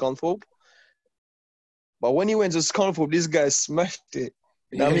went to Scunthorpe. But when he went to Scunthorpe, this guy smashed it.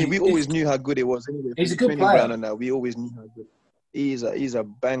 I mean, we always knew how good it was anyway. He's a good player. And that, we always knew how good. He's a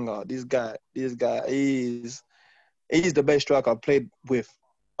banger. This guy he's the best striker I've played with.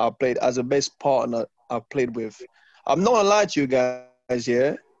 I've played as the best partner I've played with. I'm not gonna lie to you guys,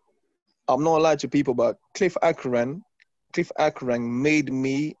 yeah. I'm not gonna lie to people, but Cliff Ackerang made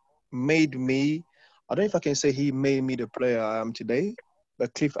me. I don't know if I can say he made me the player I am today,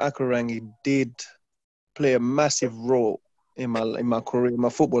 but Cliff Ackerang, he did play a massive role in my career, in my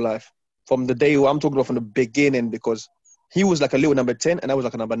football life. From the day I'm talking about from the beginning, because he was like a little number 10 and I was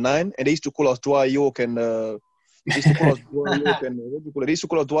like a number 9, and they used to call us Dwight York and Dwight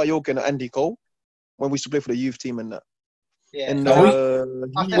York and Andy Cole when we used to play for the youth team and that. Yeah, and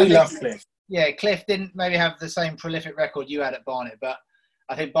we love Cliff. Yeah, Cliff didn't maybe have the same prolific record you had at Barnet, but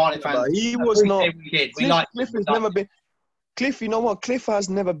I think Barnet fans. He was not. Cliff has never been. Cliff, you know what? Cliff has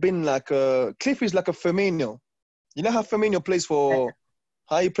never been like a. Cliff is like a Firmino. You know how Firmino plays for.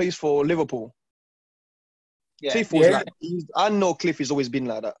 How he plays for Liverpool. Yeah. Cliff was like. I know Cliff has always been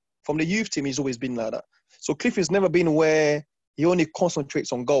like that. From the youth team, he's always been like that. So Cliff has never been where he only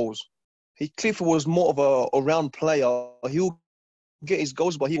concentrates on goals. Cliff was more of a all-round player. He'll get his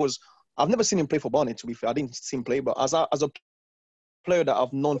goals, but he was. I've never seen him play for Barnet, to be fair. I didn't see him play, but as a player that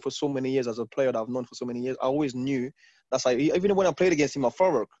I've known for so many years, I always knew that's like, even when I played against him at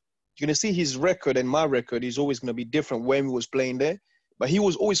Thurrock, you're going to see his record and my record is always going to be different when we was playing there. But he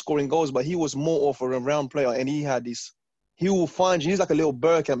was always scoring goals, but he was more of a round player, and he had this, he will find you. He's like a little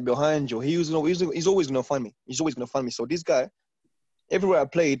Bergkamp behind you. He's always going to find me. He's always going to find me. So this guy, everywhere I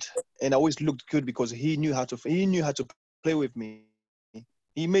played, and I always looked good because he knew how to play with me.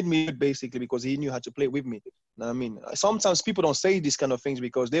 He made me good basically because he knew how to play with me. You know what I mean? Sometimes people don't say these kind of things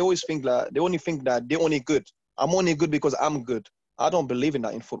because they always think that they only think that they're only good. I'm only good because I'm good. I don't believe in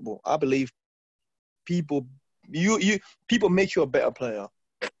that in football. I believe people make you a better player.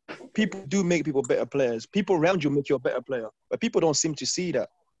 People do make people better players. People around you make you a better player. But people don't seem to see that.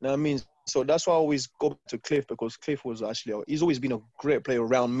 You know what I mean? So that's why I always go back to Cliff, because Cliff was actually, he's always been a great player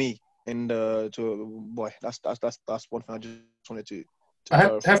around me. And that's one thing I just wanted to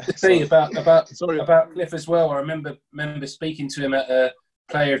I have to say about Cliff as well. I remember speaking to him at a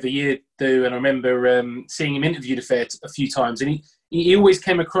Player of the Year do, and I remember seeing him interviewed a few times, and he always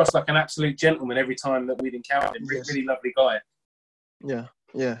came across like an absolute gentleman every time that we'd encountered him. Yes. Really lovely guy.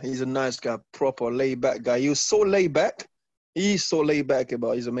 Yeah, he's a nice guy, proper laid back guy. He was so laid back. He's so laid back,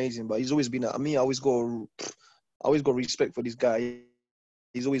 but he's amazing. But he's always been. I mean, I always got respect for this guy.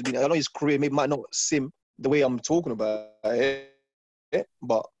 He's always been. I know his career might not seem the way I'm talking about it.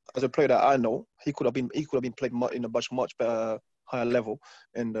 But as a player that I know, he could have been played in a much better, higher level,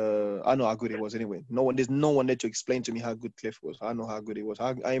 and I know how good he was anyway. There's no one there to explain to me how good Cliff was. I know how good he was,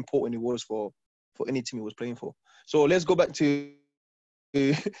 how important he was for any team he was playing for. So let's go back to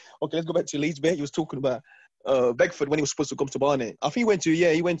Leeds. He was talking about Beckford when he was supposed to come to Barnet. I think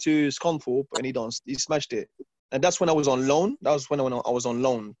he went to Scunthorpe and he smashed it. And that's when I was on loan. That was when I was on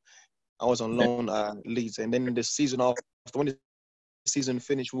loan. I was on loan at Leeds, and then the season after, when the season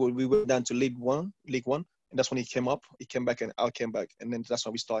finished, we went down to League One, and that's when he came up. He came back and I came back, and then that's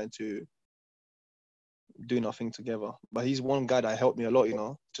when we started to do nothing together. But he's one guy that helped me a lot,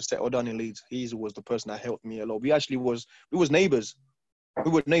 to settle down in Leeds. He was the person that helped me a lot. We was neighbours.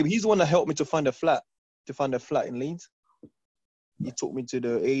 We were neighbours. He's the one that helped me to find a flat in Leeds. He took me to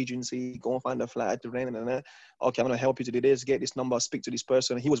the agency, go and find a flat at the rent, and then, okay, I'm going to help you to do this, get this number, speak to this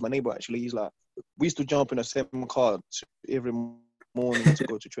person. He was my neighbour, actually. He's like, we used to jump in the same car every morning to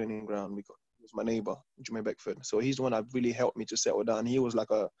go to training ground because he was my neighbour, Jermaine Beckford. So he's the one that really helped me to settle down. He was like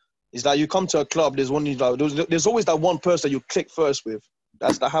it's like you come to a club, there's always that one person you click first with.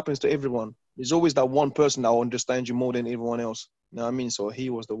 That happens to everyone. There's always that one person that will understand you more than everyone else. You know what I mean? So he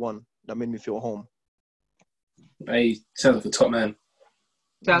was the one that made me feel home. He sounds like a top man.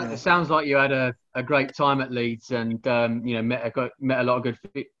 It sounds like you had a great time at Leeds, and met a lot of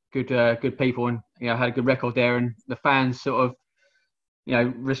good people, and had a good record there, and the fans sort of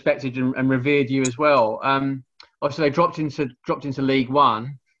respected and revered you as well. Obviously, they dropped into League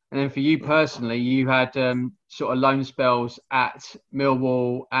One, and then for you personally, you had sort of loan spells at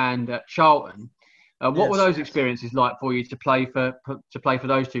Millwall and at Charlton. What were those experiences like for you to play for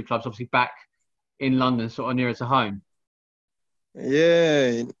those two clubs? Obviously, back in London, sort of nearer to home.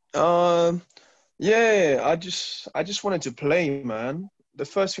 I just wanted to play, man. The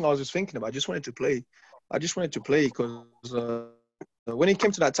first thing I was just thinking about, I just wanted to play because when it came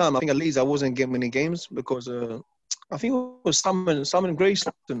to that time, I think at Leeds I wasn't getting many games because I think it was Simon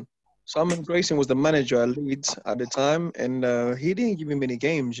Grayson. Simon Grayson was the manager at Leeds at the time, and he didn't give me many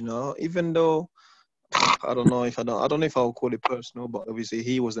games, even though I don't know if I'll call it personal, but obviously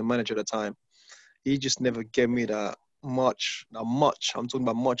he was the manager at the time. He just never gave me that much. I'm talking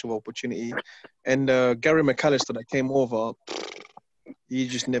about much of opportunity. And Gary McAllister that came over, he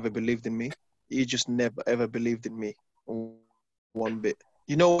just never believed in me. He just never ever believed in me one bit.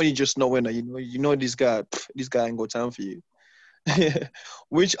 You know when you just know when you know this guy ain't got time for you.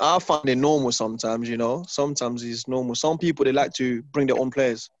 Which I find it normal sometimes, you know. Sometimes it's normal. Some people, they like to bring their own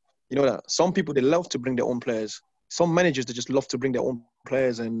players. You know that. Some people, they love to bring their own players. Some managers, they just love to bring their own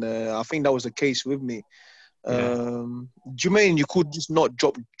players. And I think that was the case with me. Jermaine, you could just not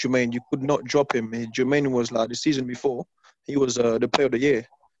drop Jermaine. You could not drop him. Jermaine was like the season before, he was the player of the year.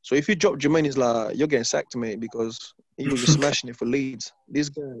 So if you drop Jermaine, it's like you're getting sacked, mate, because he was just smashing it for Leeds. This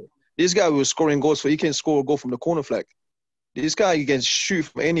guy was scoring goals he can score a goal from the corner flag. This guy, he can shoot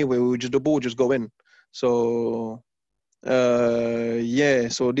from anywhere. The ball just go in. So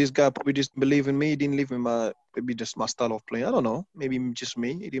so this guy probably just believed in me. He didn't believe in maybe just my style of playing. I don't know. Maybe just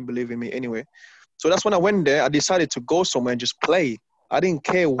me. He didn't believe in me anyway. So that's when I went there. I decided to go somewhere and just play. I didn't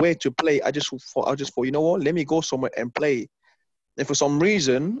care where to play. I just thought, you know what? Let me go somewhere and play. And for some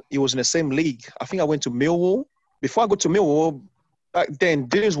reason, he was in the same league. I think I went to Millwall. Before I got to Millwall, back then,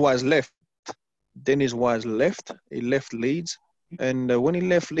 Dennis Wise left. He left Leeds. And when he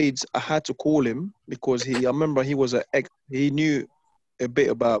left Leeds, I had to call him because I remember he knew a bit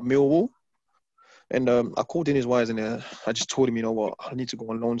about Millwall. And I called Dennis Wise and I just told him, you know what, I need to go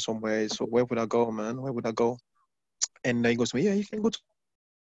on loan somewhere. So where would I go, man? Where would I go? And he goes to me, yeah, you can go to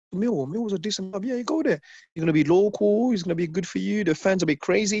Millwall. Millwall's a decent club. Yeah, you go there. You're going to be local. It's going to be good for you. The fans will be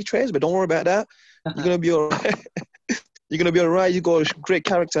crazy, Trez, but don't worry about that. You're going to be all right. You're going to be all right. You got a great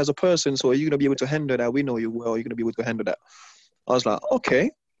character as a person, so you're going to be able to handle that. We know you well. You're going to be able to handle that. I was like,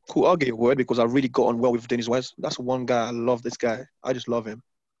 okay, cool. I'll get your word because I really got on well with Dennis Wise. That's one guy. I love this guy. I just love him.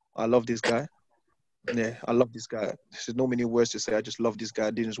 I love this guy. Yeah, I love this guy. There's no many words to say. I just love this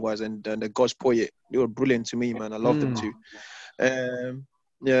guy, Dennis Wise, and the God's Poet. They were brilliant to me, man. I love them too. So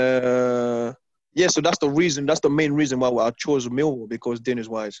that's the main reason why I chose Millwall, because Dennis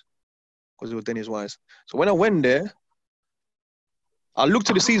Wise. Because it was Dennis Wise. So when I went there, I looked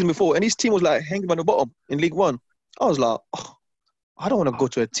to the season before, and his team was like hanging on the bottom in League One. I was like, I don't want to go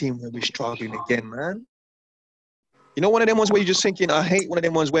to a team where we're struggling again, man. You know, one of them ones where you're just thinking, I hate one of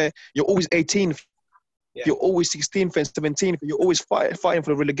them ones where you're always 18th. Yeah. You're always 16th and 17th. You're always fighting for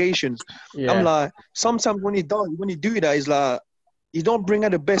the relegations. Yeah. I'm like, sometimes when you do that, it's like, you don't bring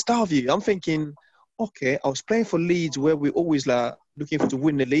out the best out of you. I'm thinking, okay, I was playing for Leeds where we're always like looking to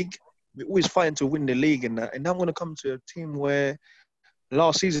win the league. We're always fighting to win the league and that. And now I'm going to come to a team where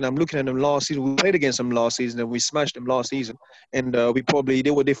last season, I'm looking at them last season. We played against them last season and we smashed them last season. And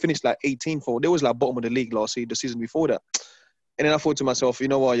they finished like 18th. They was like bottom of the league last season, the season before that. And then I thought to myself, you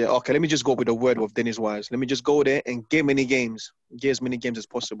know what? Yeah, okay, let me just go with the word of Dennis Wise. Let me just go there and get as many games as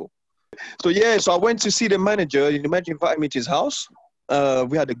possible. So I went to see the manager. The manager invited me to his house.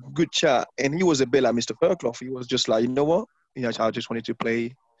 We had a good chat, and he was a bit like Mr. Fairclough. He was just like, you know what? I just wanted to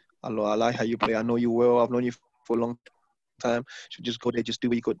play. I like how you play. I know you well. I've known you for a long time. So just go there, just do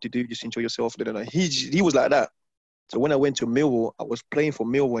what you got to do. Just enjoy yourself. He was like that. So when I went to Millwall, I was playing for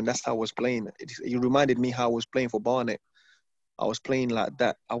Millwall, and that's how I was playing. It reminded me how I was playing for Barnet. I was playing like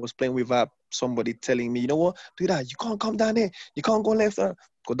that. I was playing without somebody telling me, you know what, do that. You can't come down there. You can't go left.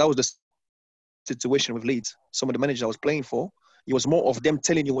 Because that was the situation with Leeds. Some of the managers I was playing for, it was more of them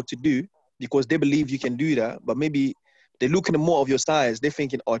telling you what to do because they believe you can do that. But maybe they're looking at more of your size. They're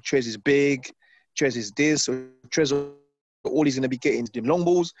thinking, oh, Trez is big. Trez is this. So Trez, all he's going to be getting them long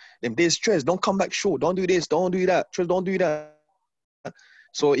balls. Them this, Trez, don't come back short. Don't do this. Don't do that. Trez, don't do that.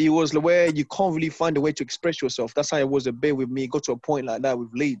 So it was where you can't really find a way to express yourself. That's how it was a bit with me. It got to a point like that with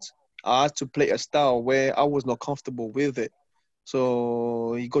Leeds. I had to play a style where I was not comfortable with it.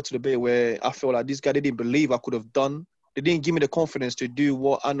 So it got to the bit where I felt like this guy, they didn't believe I could have done. They didn't give me the confidence to do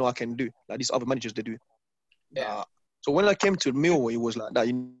what I know I can do, like these other managers, they do. Yeah. So when I came to Millwall, it was like that.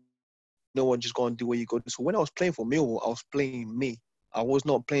 You know what, just go and do what you got to do. So when I was playing for Millwall, I was playing me. I was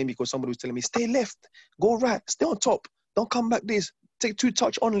not playing because somebody was telling me, stay left, go right, stay on top, don't come back this. Take 2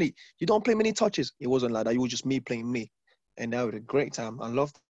 touch only. You don't play many touches. It wasn't like that. It was just me playing me. And that was a great time. I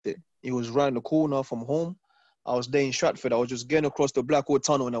loved it. It was right in the corner from home. I was there in Stratford. I was just getting across the Blackwall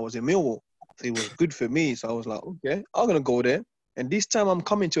Tunnel and I was in Millwall. So it was good for me. So I was like, okay, I'm going to go there. And this time I'm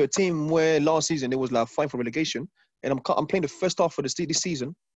coming to a team where last season it was like fighting for relegation. And I'm playing the first half for this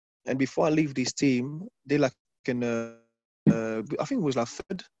season. And before I leave this team, they like in, I think it was like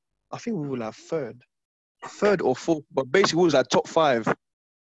third. I think we were like third or fourth, but basically it was like top 5,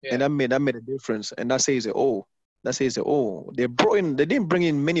 and that made a difference, and that says it all. They didn't bring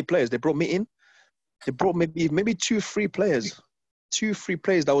in many players. They brought me in, they brought maybe 2-3 players. 2-3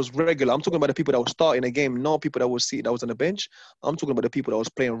 players that was regular. I'm talking about the people that were starting a game, not people that was on the bench. I'm talking about the people that was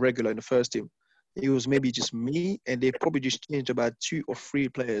playing regular in the first team. It was maybe just me, and they probably just changed about 2 or 3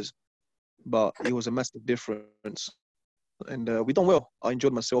 players. But it was a massive difference. And we done well. I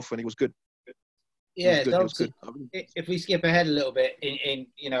enjoyed myself, and it was good. Yeah, it was good. If we skip ahead a little bit in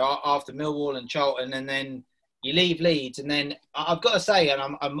after Millwall and Charlton, and then you leave Leeds, and then I've got to say,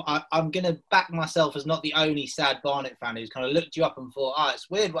 and I'm going to back myself as not the only sad Barnet fan who's kind of looked you up and thought, it's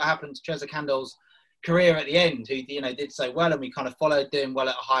weird what happened to Trezor Candle's career at the end, who did so well, and we kind of followed doing well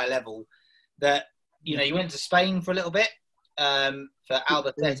at a higher level. That you went to Spain for a little bit for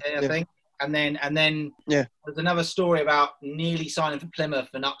Albacete, I think, and then there's another story about nearly signing for Plymouth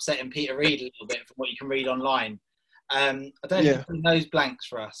and upsetting Peter Reid a little bit from what you can read online. I don't know if you can put those blanks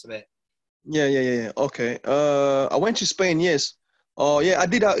for us a bit. Yeah. Okay. I went to Spain. Yes. I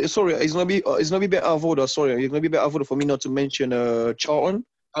did. Sorry, it's gonna be a bit out of order. Sorry, it's gonna be a bit out of order for me not to mention Charlton.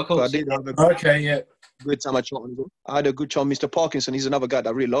 Of course. I did have a good time at Charlton. I had a good time. Mr. Parkinson, he's another guy that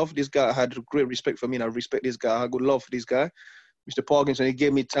I really love. This guy had great respect for me, and I respect this guy. I had good love for this guy. Mr. Parkinson, he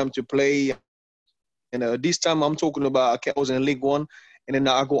gave me time to play. And this time I'm talking about, I was in League One, and then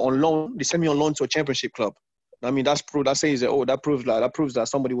I go on loan. They sent me on loan to a championship club. I mean, that proves that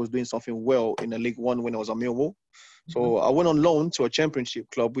somebody was doing something well in the League One when I was at Millwall. So I went on loan to a championship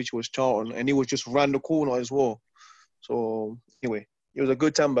club, which was Charlton, and it was just round the corner as well. So anyway, it was a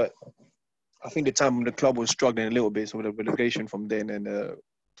good time, but I think the time the club was struggling a little bit, so with the relegation from then, and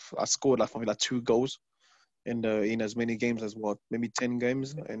I scored like 2 goals in as many games as maybe 10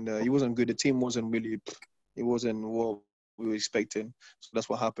 games, and it wasn't good. The team wasn't really, it wasn't what we were expecting. So that's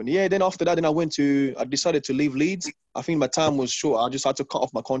what happened. Yeah, then after that, I decided to leave Leeds. I think my time was short. I just had to cut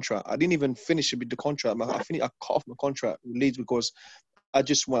off my contract. I didn't even finish with the contract. I cut off my contract with Leeds because I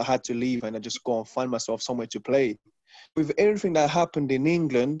had to leave and I just go and find myself somewhere to play. With everything that happened in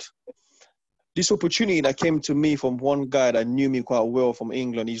England, this opportunity that came to me from one guy that knew me quite well from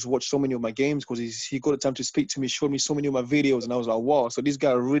England. He's watched so many of my games because he got the time to speak to me, showed me so many of my videos, and I was like, wow, so this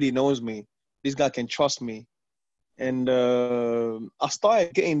guy really knows me. This guy can trust me. And I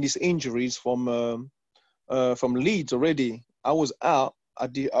started getting these injuries from Leeds already. I was out. I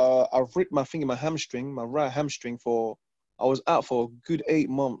ripped my finger, my right hamstring I was out for a good 8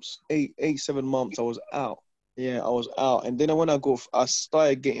 months, 7 months. I was out. Yeah, I was out. And then when I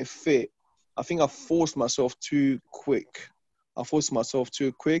started getting fit. I think I forced myself too quick. As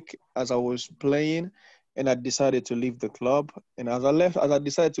I was playing, and I decided to leave the club. And as I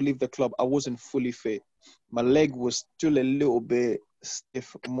decided to leave the club, I wasn't fully fit. My leg was still a little bit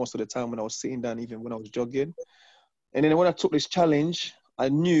stiff most of the time when I was sitting down, even when I was jogging. And then when I took this challenge, I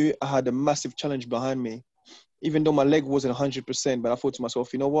knew I had a massive challenge behind me. Even though my leg wasn't 100%, but I thought to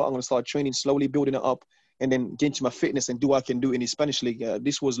myself, you know what? I'm going to start training, slowly building it up, and then get into my fitness and do what I can do in the Spanish league.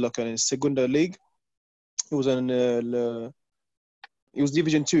 This was like a Segunda League. It was it was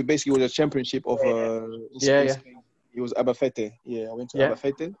Division 2. Basically, it was a championship of Spain. It was Albacete. Yeah, I went to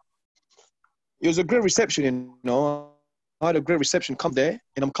Albacete. It was a great reception, I had a great reception. Come there,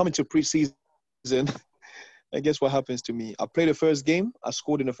 and I'm coming to pre-season. And guess what happens to me? I played the first game. I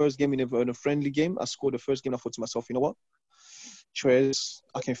scored in the first game in a friendly game. I scored the first game. I thought to myself, you know what? Trez,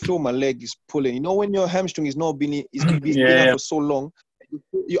 I can feel my leg is pulling. When your hamstring is not been out for so long,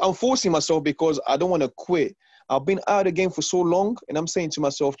 I'm forcing myself because I don't want to quit. I've been out of the game for so long, and I'm saying to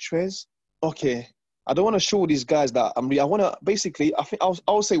myself, Trez, okay, I don't want to show these guys that I want to. Basically, I think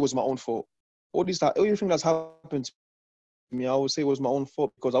I'll say it was my own fault. Everything that's happened to me, I would say it was my own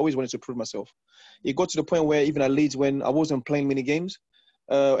fault because I always wanted to prove myself. It got to the point where even at Leeds, when I wasn't playing many games.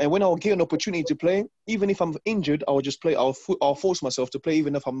 And when I would get an opportunity to play, even if I'm injured, I'll just play. I'll force myself to play,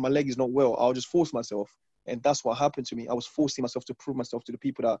 even if my leg is not well. I'll just force myself, and that's what happened to me. I was forcing myself to prove myself to the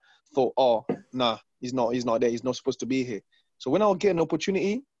people that thought, "Oh, nah, he's not there. He's not supposed to be here." So when I'll get an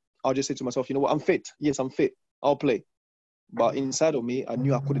opportunity, I'll just say to myself, "You know what? I'm fit. Yes, I'm fit. I'll play." But inside of me, I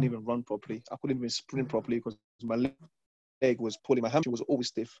knew I couldn't even run properly. I couldn't even sprint properly because my leg was pulling. My hamstring was always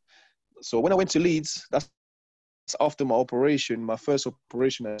stiff. So when I went to Leeds, that's after my operation, my first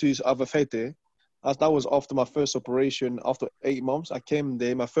operation at Albacete. That was after my first operation. After 8 months, I came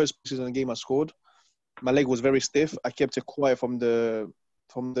there. My first season game, I scored. My leg was very stiff. I kept it quiet from the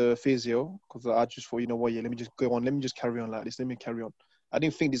physio because I just thought, you know what, let me just go on. Let me just carry on like this. Let me carry on. I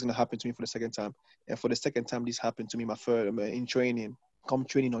didn't think this was going to happen to me for the second time. And for the second time, this happened to me in training. Come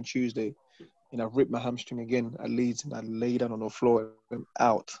training on Tuesday, and I ripped my hamstring again at Leeds, and I lay down on the floor and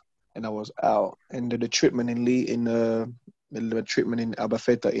out. And I was out. And the treatment the treatment in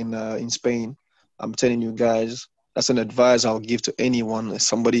Albacete in Spain, I'm telling you guys, That's an advice I'll give to anyone,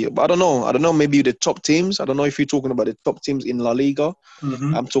 somebody. But I don't know. Maybe the top teams. I don't know if you're talking about the top teams in La Liga.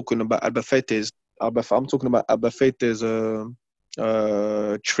 Mm-hmm. I'm talking about Albacete's. I'm talking about Albacete's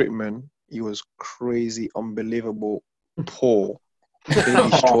treatment. He was crazy, unbelievable, poor. They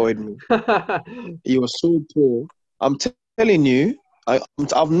destroyed me. He was so poor. I'm telling you,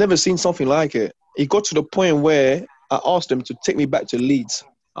 I've never seen something like it. It got to the point where I asked them to take me back to Leeds.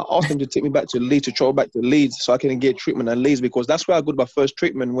 To travel back to Leeds so I can get treatment at Leeds, because that's where I got my first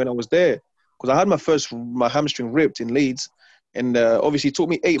treatment when I was there. Because I had my hamstring ripped in Leeds, and obviously it took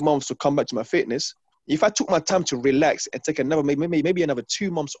me 8 months to come back to my fitness. If I took my time to relax and take maybe another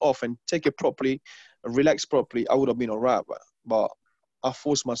 2 months off and take it properly, and relax properly, I would have been alright. But I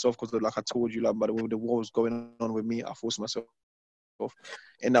forced myself because, like I told you, like, by the way the war was going on with me, I forced myself.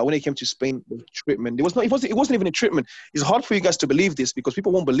 And when it came to Spain, the treatment, it wasn't even a treatment. It's hard for you guys to believe this because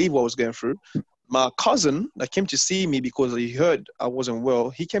people won't believe what I was going through. My cousin that came to see me because he heard I wasn't well,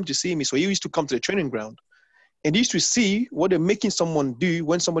 he came to see me. So he used to come to the training ground and he used to see what they're making someone do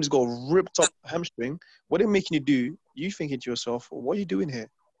when somebody's got a ripped up hamstring. What they're making you do, you thinking to yourself, what are you doing here?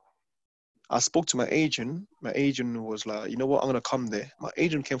 I spoke to my agent. My agent was like, you know what, I'm going to come there. My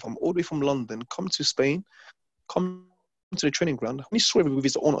agent came from all the way from London, come to Spain, come to the training ground. He saw it with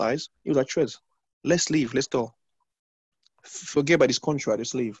his own eyes. He was like, Trez, let's leave, let's go. Forget about this contract,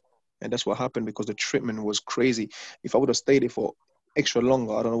 let's leave. And that's what happened because the treatment was crazy. If I would have stayed there for extra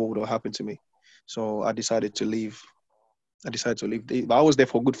longer, I don't know what would have happened to me. So I decided to leave. But I was there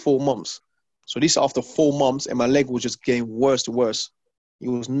for a good 4 months. So this after 4 months, and my leg was just getting worse to worse. It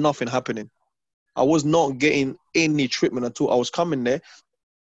was nothing happening. I was not getting any treatment at all. I was coming there.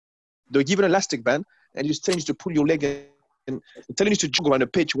 They'll give you an elastic band and just telling you to pull your leg in. And telling you to jog around the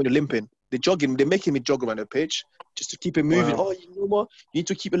pitch when you're limping. They're making me jog around the pitch just to keep it moving. Wow. Oh, you know what? You need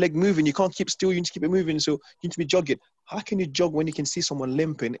to keep your leg moving. You can't keep still. You need to keep it moving. So you need to be jogging. How can you jog when you can see someone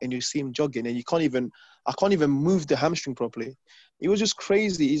limping and you see him jogging and I can't even move the hamstring properly? It was just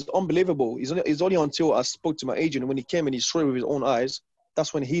crazy. It's unbelievable. It's only until I spoke to my agent, when he came and he saw it with his own eyes,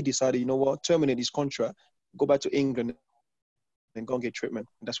 that's when he decided, you know what, terminate his contract, go back to England and go and get treatment.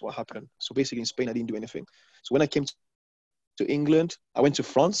 And that's what happened. So basically in Spain, I didn't do anything. So when I came to England, I went to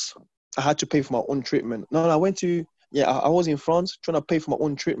France. I had to pay for my own treatment. I was in France trying to pay for my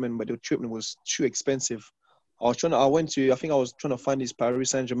own treatment, but the treatment was too expensive. I was trying to find this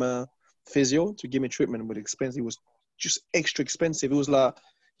Paris Saint-Germain physio to give me treatment, but it was just extra expensive. It was like,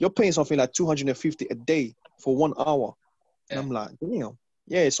 you're paying something like 250 a day for 1 hour. And I'm like, damn.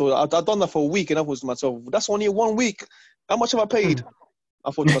 Yeah, so I've done that for a week, and I was to myself, that's only 1 week. How much have I paid?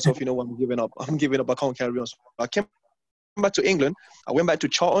 I thought to myself, you know what, I'm giving up. I can't carry on. So I came back to England. I went back to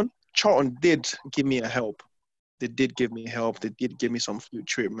Charlton. Charlton did give me a help. They did give me help. They did give me some food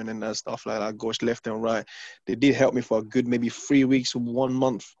treatment and that stuff like that, goes left and right. They did help me for a good maybe 3 weeks or 1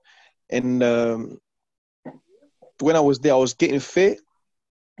 month. And when I was there, I was getting fit.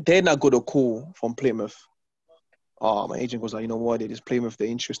 Then I got a call from Plymouth. My agent was like, you know what, it is Plymouth, they're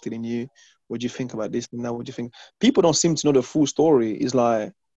interested in you. What do you think about this and that? What do you think? People don't seem to know the full story. It's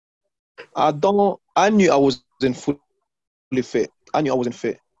like, I knew I wasn't fully fit. I knew I wasn't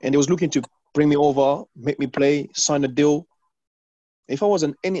fit. And they was looking to bring me over, make me play, sign a deal. If I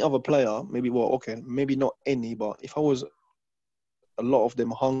wasn't any other player, maybe not any, but if I was a lot of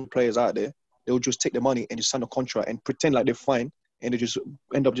them hung players out there, they would just take the money and just sign a contract and pretend like they're fine. And they just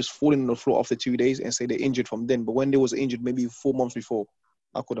end up just falling on the floor after 2 days and say they're injured from then. But when they was injured maybe 4 months before,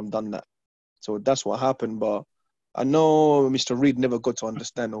 I could have done that. So that's what happened. But I know Mr. Reed never got to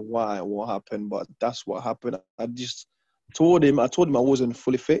understand what happened, but that's what happened. I told him I wasn't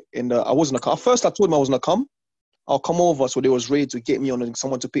fully fit, and I wasn't. At first, I told him I wasn't gonna come. I'll come over, so they was ready to get me on, and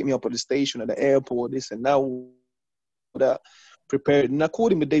someone to pick me up at the station, at the airport, this and that. Prepared, and I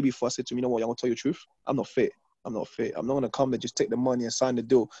called him the day before. I said to him, you know what, I'm gonna tell you the truth. I'm not fit. I'm not gonna come and just take the money and sign the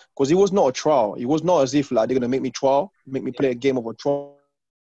deal, because it was not a trial. It was not as if like they're gonna make me play a game of a trial.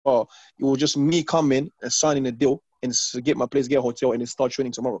 It was just me coming and signing a deal and get my place, get a hotel, and then start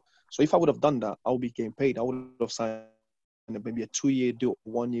training tomorrow. So if I would have done that, I would be getting paid. I would have signed maybe a 2-year deal,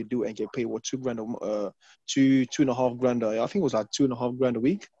 1 year deal, and get paid what, $2.5 grand. I think it was like $2.5 grand a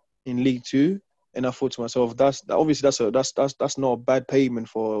week in League Two. And I thought to myself, that's not a bad payment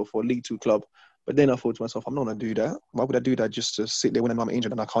for a League Two club. But then I thought to myself, I'm not gonna do that. Why would I do that just to sit there when I'm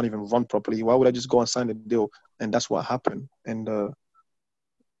injured and I can't even run properly? Why would I just go and sign the deal? And that's what happened.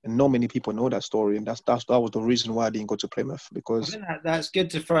 And not many people know that story, and that was the reason why I didn't go to Plymouth. Because I think that's good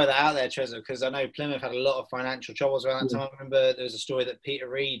to throw that out there, Trezor, because I know Plymouth had a lot of financial troubles around that time. I remember there was a story that Peter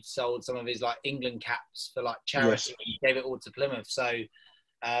Reid sold some of his like England caps for like charity. Yes. He gave it all to Plymouth. So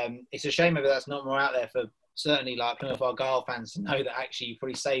it's a shame maybe that's not more out there for certainly like Plymouth Argyle fans to know that actually you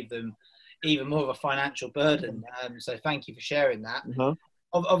probably saved them even more of a financial burden. So thank you for sharing that.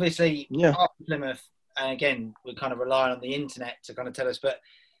 Obviously, after Plymouth, and again, we're kind of relying on the internet to kind of tell us, but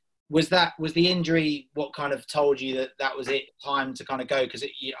was the injury what kind of told you that was it, time to kind of go? Because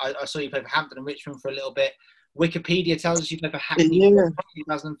I saw you play for Hampton and Richmond for a little bit. Wikipedia tells us you played for Hackney in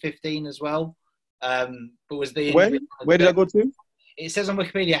 2015 as well. But was the injury... Where did I go to? It says on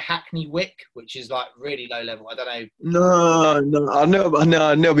Wikipedia Hackney Wick, which is like really low level. I don't know. No, I've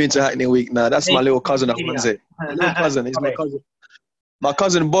never been to Hackney Wick. Nah, that's my little cousin that runs it. My little cousin, he's my cousin. My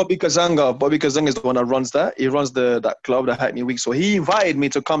cousin Bobby Kazanga. Bobby Kazanga is the one that runs that. He runs that club, the Hackney Wick. So he invited me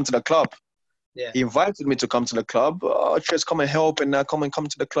to come to the club. Yeah. He invited me to come to the club. Oh, Tres, come and help, and come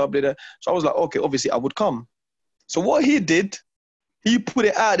to the club later. So I was like, okay, obviously I would come. So what he did, he put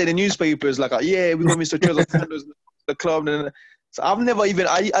it out in the newspapers like, yeah, we got Mr. Tres on the club. So I've never even,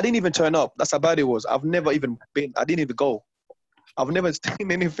 I didn't even turn up. That's how bad it was. I've never even been, I didn't even go. I've never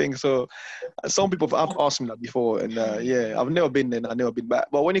seen anything. So some people have asked me that before. And I've never been there and I've never been back.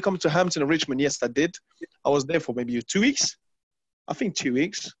 But when it comes to Hampton and Richmond, yes, I did. I was there for maybe 2 weeks. I think 2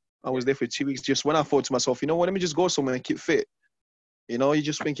 weeks. I was there for 2 weeks. Just when I thought to myself, you know what, let me just go somewhere and keep fit. You know, you're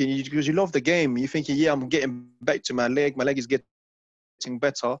just thinking, because you love the game. You're thinking, yeah, I'm getting back to my leg. My leg is getting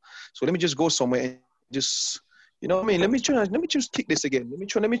better. So let me just go somewhere and just, you know what I mean? Let me just kick this again. Let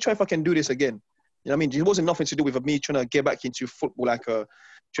me try if I can do this again. You know what I mean? It wasn't nothing to do with me trying to get back into football, It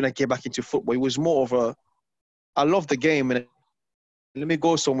was more of I love the game and let me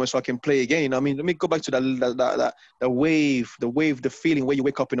go somewhere so I can play again. You know what I mean? Let me go back to the wave, the feeling where you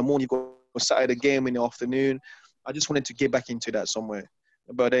wake up in the morning, you go Saturday the game in the afternoon. I just wanted to get back into that somewhere.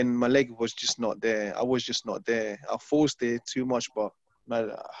 But then my leg was just not there. I was just not there. I forced it too much, but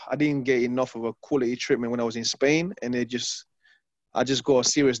I didn't get enough of a quality treatment when I was in Spain, and I just got a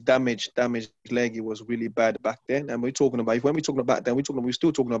serious damaged leg. It was really bad back then. And we're still talking about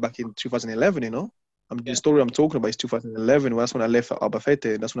back in 2011, you know. The story I'm talking about is 2011. That's when I left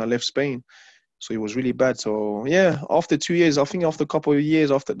Albacete. That's when I left Spain. So it was really bad. So, yeah, after 2 years, I think after a couple of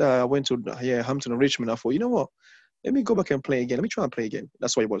years after that, I went to Hampton and Richmond. I thought, you know what? Let me go back and play again. Let me try and play again.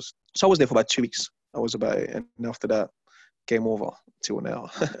 That's what it was. So I was there for about 2 weeks. And after that, game over till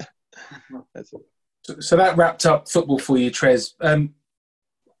now. That's it. So that wrapped up football for you, Tres. Lots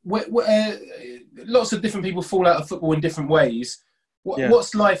of different people fall out of football in different ways.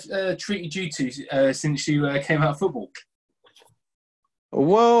 What's life treated you to since you came out of football?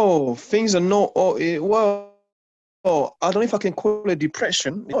 Well, things are not. I don't know if I can call it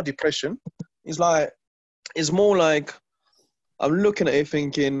depression. Not depression. It's more like I'm looking at it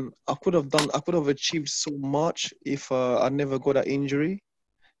thinking I could have achieved so much if I never got that injury.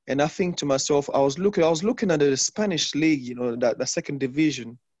 And I think to myself, I was looking at the Spanish league, you know, the second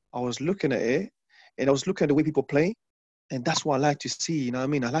division. I was looking at it, and I was looking at the way people play, and that's what I like to see. You know what I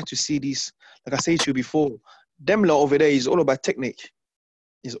mean? I like to see these, like I said to you before, them lot over there is all about technique.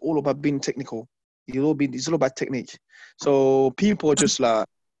 It's all about being technical. It's all about technique. So people are just like,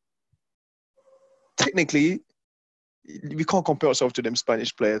 technically, we can't compare ourselves to them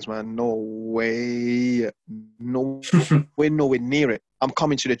Spanish players, man. No way. We're nowhere near it. I'm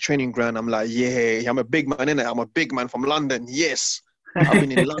coming to the training ground. I'm like, yeah, I'm a big man, innit? I'm a big man from London. Yes. I've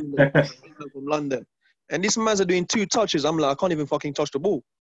been in London. From London. And these mans are doing 2 touches. I'm like, I can't even fucking touch the ball.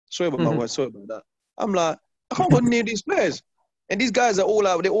 Sorry about my words. Sorry about that. I'm like, I can't go near these players. And these guys are all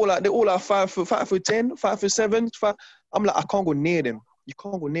out. They're all out 5'10", 5'7". I'm like, I can't go near them. You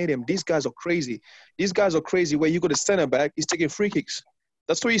can't go near them. These guys are crazy. These guys are crazy where you got a centre back, he's taking free kicks.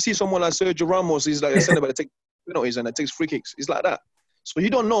 That's why you see someone like Sergio Ramos, he's like a centre back that takes penalties and that takes free kicks. It's like that. So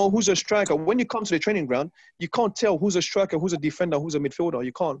you don't know who's a striker. When you come to the training ground, you can't tell who's a striker, who's a defender, who's a midfielder.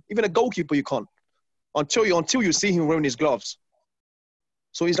 You can't. Even a goalkeeper, you can't. Until you see him wearing his gloves.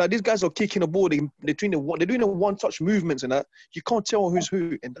 So it's like these guys are kicking the ball. They're doing the one-touch movements and that. You can't tell who's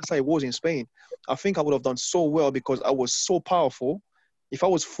who. And that's how it was in Spain. I think I would have done so well because I was so powerful. If I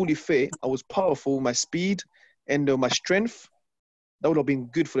was fully fit, I was powerful, my speed and my strength, that would have been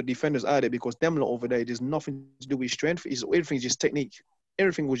good for the defenders out there because them lot over there, there's nothing to do with strength. Everything's just technique.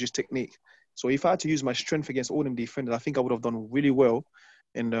 Everything was just technique. So if I had to use my strength against all them defenders, I think I would have done really well.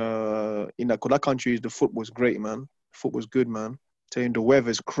 And in that country, the foot was great, man. The foot was good, man. Telling you, the weather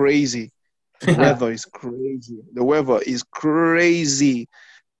is crazy. The weather is crazy. The weather is crazy.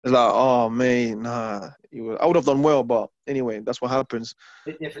 It's like, oh, man, nah. I would have done well, but anyway, that's what happens.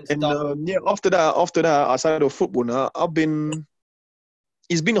 And after that, outside of football now,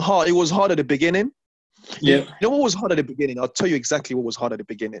 it's been hard. It was hard at the beginning. Yeah. You know what was hard at the beginning? I'll tell you exactly what was hard at the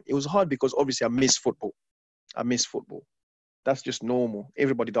beginning. It was hard because obviously I miss football. That's just normal.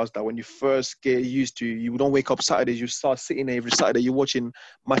 Everybody does that. When you first get used to, you don't wake up Saturdays, you start sitting there every Saturday, you're watching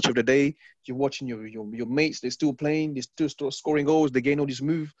match of the day, you're watching your mates, they're still playing, they're still scoring goals, they gain all this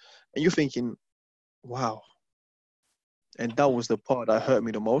move, and you're thinking, wow. And that was the part that hurt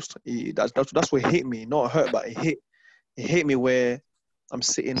me the most. That's what hit me, not hurt, but it hit me where I'm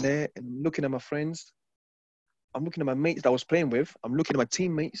sitting there and looking at my friends, I'm looking at my mates that I was playing with, I'm looking at my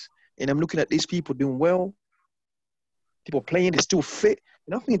teammates, and I'm looking at these people doing well. People playing, they're still fit.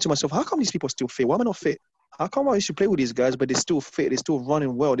 And I'm thinking to myself, how come these people are still fit? Why am I not fit? How come I used to play with these guys, but they're still fit, they're still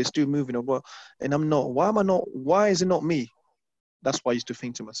running well, they're still moving well, and I'm not? Why am I not? Why is it not me? That's what I used to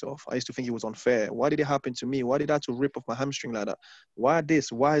think to myself. I used to think it was unfair. Why did it happen to me? Why did I have to rip off my hamstring like that? Why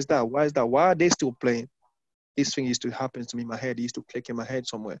this? Why is that? Why is that? Why are they still playing? This thing used to happen to me in my head. It used to click in my head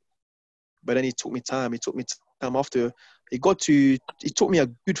somewhere. But then it took me time. It took me time after. It took me a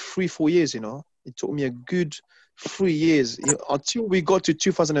good 3-4 years, you know. It took me a good 3 years. Until we got to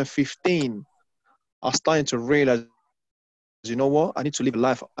 2015, I was starting to realize, you know what? I need to live a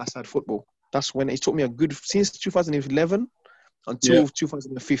life outside football. That's when it took me since 2011 until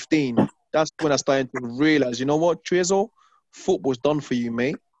 2015. That's when I started to realize, you know what, Trezor? Football's done for you,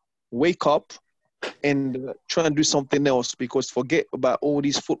 mate. Wake up and try and do something else, because forget about all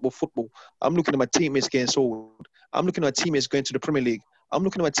these football. I'm looking at my teammates getting sold. I'm looking at my teammates going to the Premier League. I'm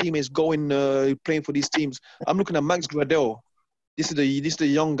looking at my teammates going, playing for these teams. I'm looking at Max Gradel. This is the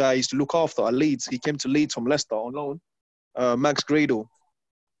young guy I used to look after at Leeds. He came to Leeds from Leicester on loan. Max Gradel.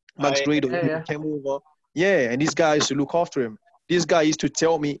 Came over. Yeah, and this guy used to look after him. This guy used to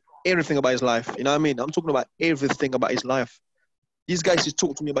tell me everything about his life. You know what I mean? I'm talking about everything about his life. These guys used to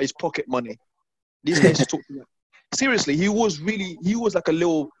talk to me about his pocket money. These guys used to talk to me. Seriously, he was like a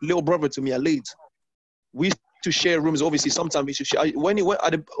little brother to me at Leeds. We used to share rooms. Obviously, sometimes we used to share.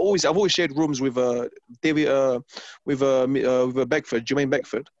 I've always shared rooms with David, with Beckford, Jermaine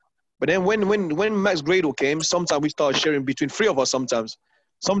Beckford. But then when Max Gradel came, sometimes we started sharing between three of us. Sometimes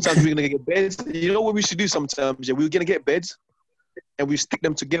we were gonna get beds. You know what we used to do sometimes? Yeah, we were gonna get beds, and we stick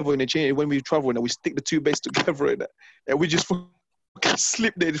them together in the chain when we travel. And we stick the two beds together in that, and we just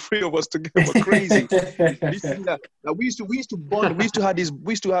sleep there, the three of us together, crazy. We used to bond. We used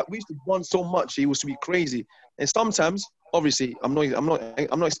to bond so much. It used to be crazy. And sometimes, obviously, I'm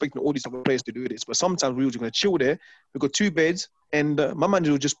not expecting all these other players to do this, but sometimes we were just gonna chill there. We got two beds, and my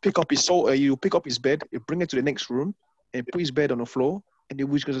manager would just pick up he'll pick up his bed, he'll bring it to the next room, and put his bed on the floor, and then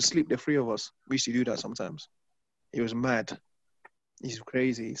we were just gonna sleep, the three of us. We used to do that sometimes. It was mad. It's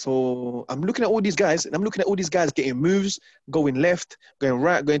crazy. So I'm looking at all these guys, and I'm looking at all these guys getting moves, going left, going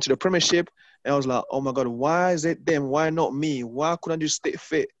right, going to the Premiership. And I was like, oh my God, why is it them? Why not me? Why couldn't I just stay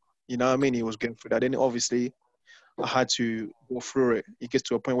fit? You know what I mean? He was going through that. Then obviously I had to go through it. It gets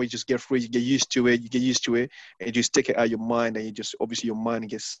to a point where you just get through it, you get used to it, and you just take it out of your mind, and obviously your mind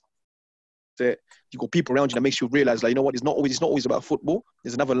gets set. You got people around you that makes you realize, like, you know what, it's not always about football.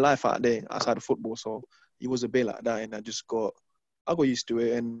 There's another life out there outside of football. So it was a bit like that, and I got used to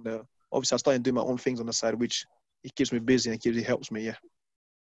it, and obviously I started doing my own things on the side, which it keeps me busy and it helps me, yeah.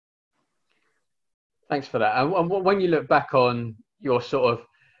 Thanks for that. And when you look back on your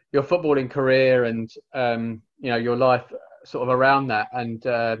footballing career and your life sort of around that, and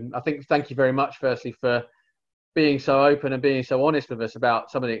I think thank you very much, firstly, for being so open and being so honest with us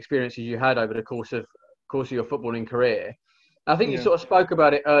about some of the experiences you had over the course of your footballing career. I think you sort of spoke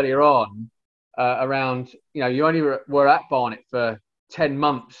about it earlier on. Around, you only were at Barnet for 10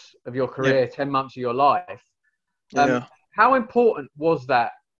 months of your career, 10 months of your life. How important was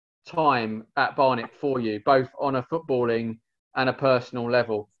that time at Barnet for you, both on a footballing and a personal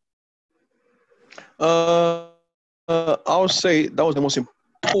level? I would say that was the most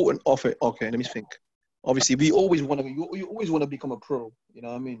important of it. Okay, let me think. Obviously, you always want to become a pro. You know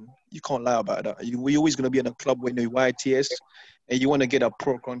what I mean? You can't lie about that. We're always going to be in a club with the YTS, and you want to get a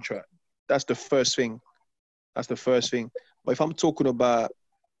pro contract. That's the first thing. But if I'm talking about,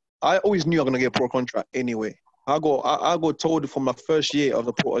 I always knew I was going to get a pro contract anyway. I got told from my first year of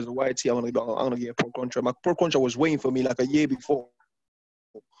the pro as a YT, I'm going to get a pro contract. My pro contract was waiting for me like a year before.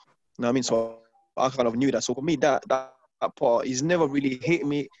 You know what I mean? So I kind of knew that. So for me, that part, it's never really hit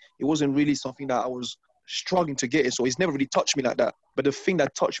me. It wasn't really something that I was struggling to get it. So it's never really touched me like that. But the thing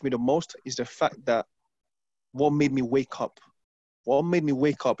that touched me the most is the fact that what made me wake up. What made me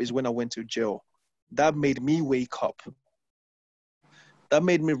wake up is when I went to jail. That made me wake up. That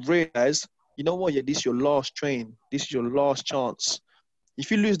made me realize, you know what? Yeah, this is your last train. This is your last chance.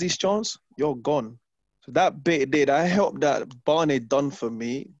 If you lose this chance, you're gone. So that bit there, that help that Barnet done for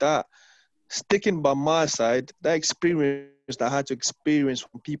me, that sticking by my side, that experience that I had to experience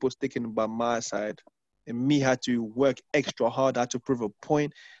from people sticking by my side, and me had to work extra hard. I had to prove a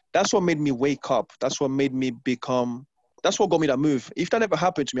point. That's what made me wake up. That's what made me become. That's what got me that move. If that never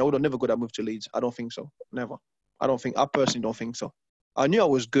happened to me, I would have never got that move to Leeds. I don't think so. Never. I personally don't think so. I knew I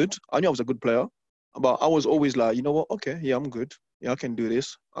was good. I knew I was a good player. But I was always like, you know what? Okay, yeah, I'm good. Yeah, I can do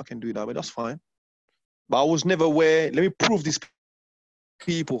this. I can do that, but that's fine. But I was never let me prove these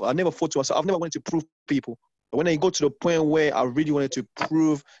people. I never thought to myself, I've never wanted to prove people. But when I got to the point where I really wanted to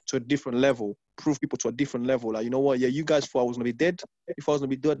prove to a different level, prove people to a different level, like, you know what? Yeah, you guys thought I was going to be dead. If I was going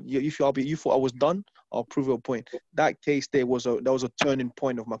to be dead, you thought I was done, I'll prove your point. That case there was a turning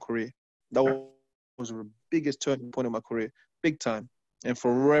point of my career. That was the biggest turning point of my career. Big time. And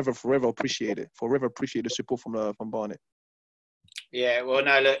forever appreciate it. Forever appreciate the support from Barnet. Yeah, well,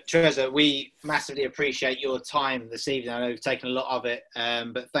 no, look, Trezor, we massively appreciate your time this evening. I know we've taken a lot of it,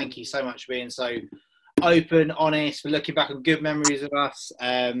 but thank you so much for being so open, honest, for looking back on good memories of us,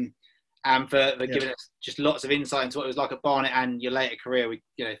 and for giving us just lots of insight into what it was like at Barnet and your later career. We,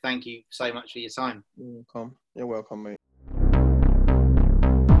 thank you so much for your time. You're welcome, mate.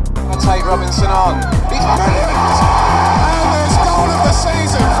 I'll take Robinson on. He's brilliant! And there's goal of the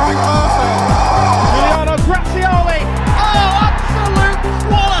season, Frank Murphy. Giuliano Grazioli. Oh, absolute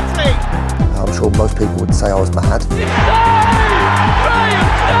quality. I'm sure most people would say I was mad. Graham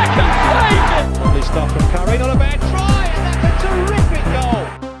Jack has saved it. Lovely stuff from Carino, a bad try, and that's a terrific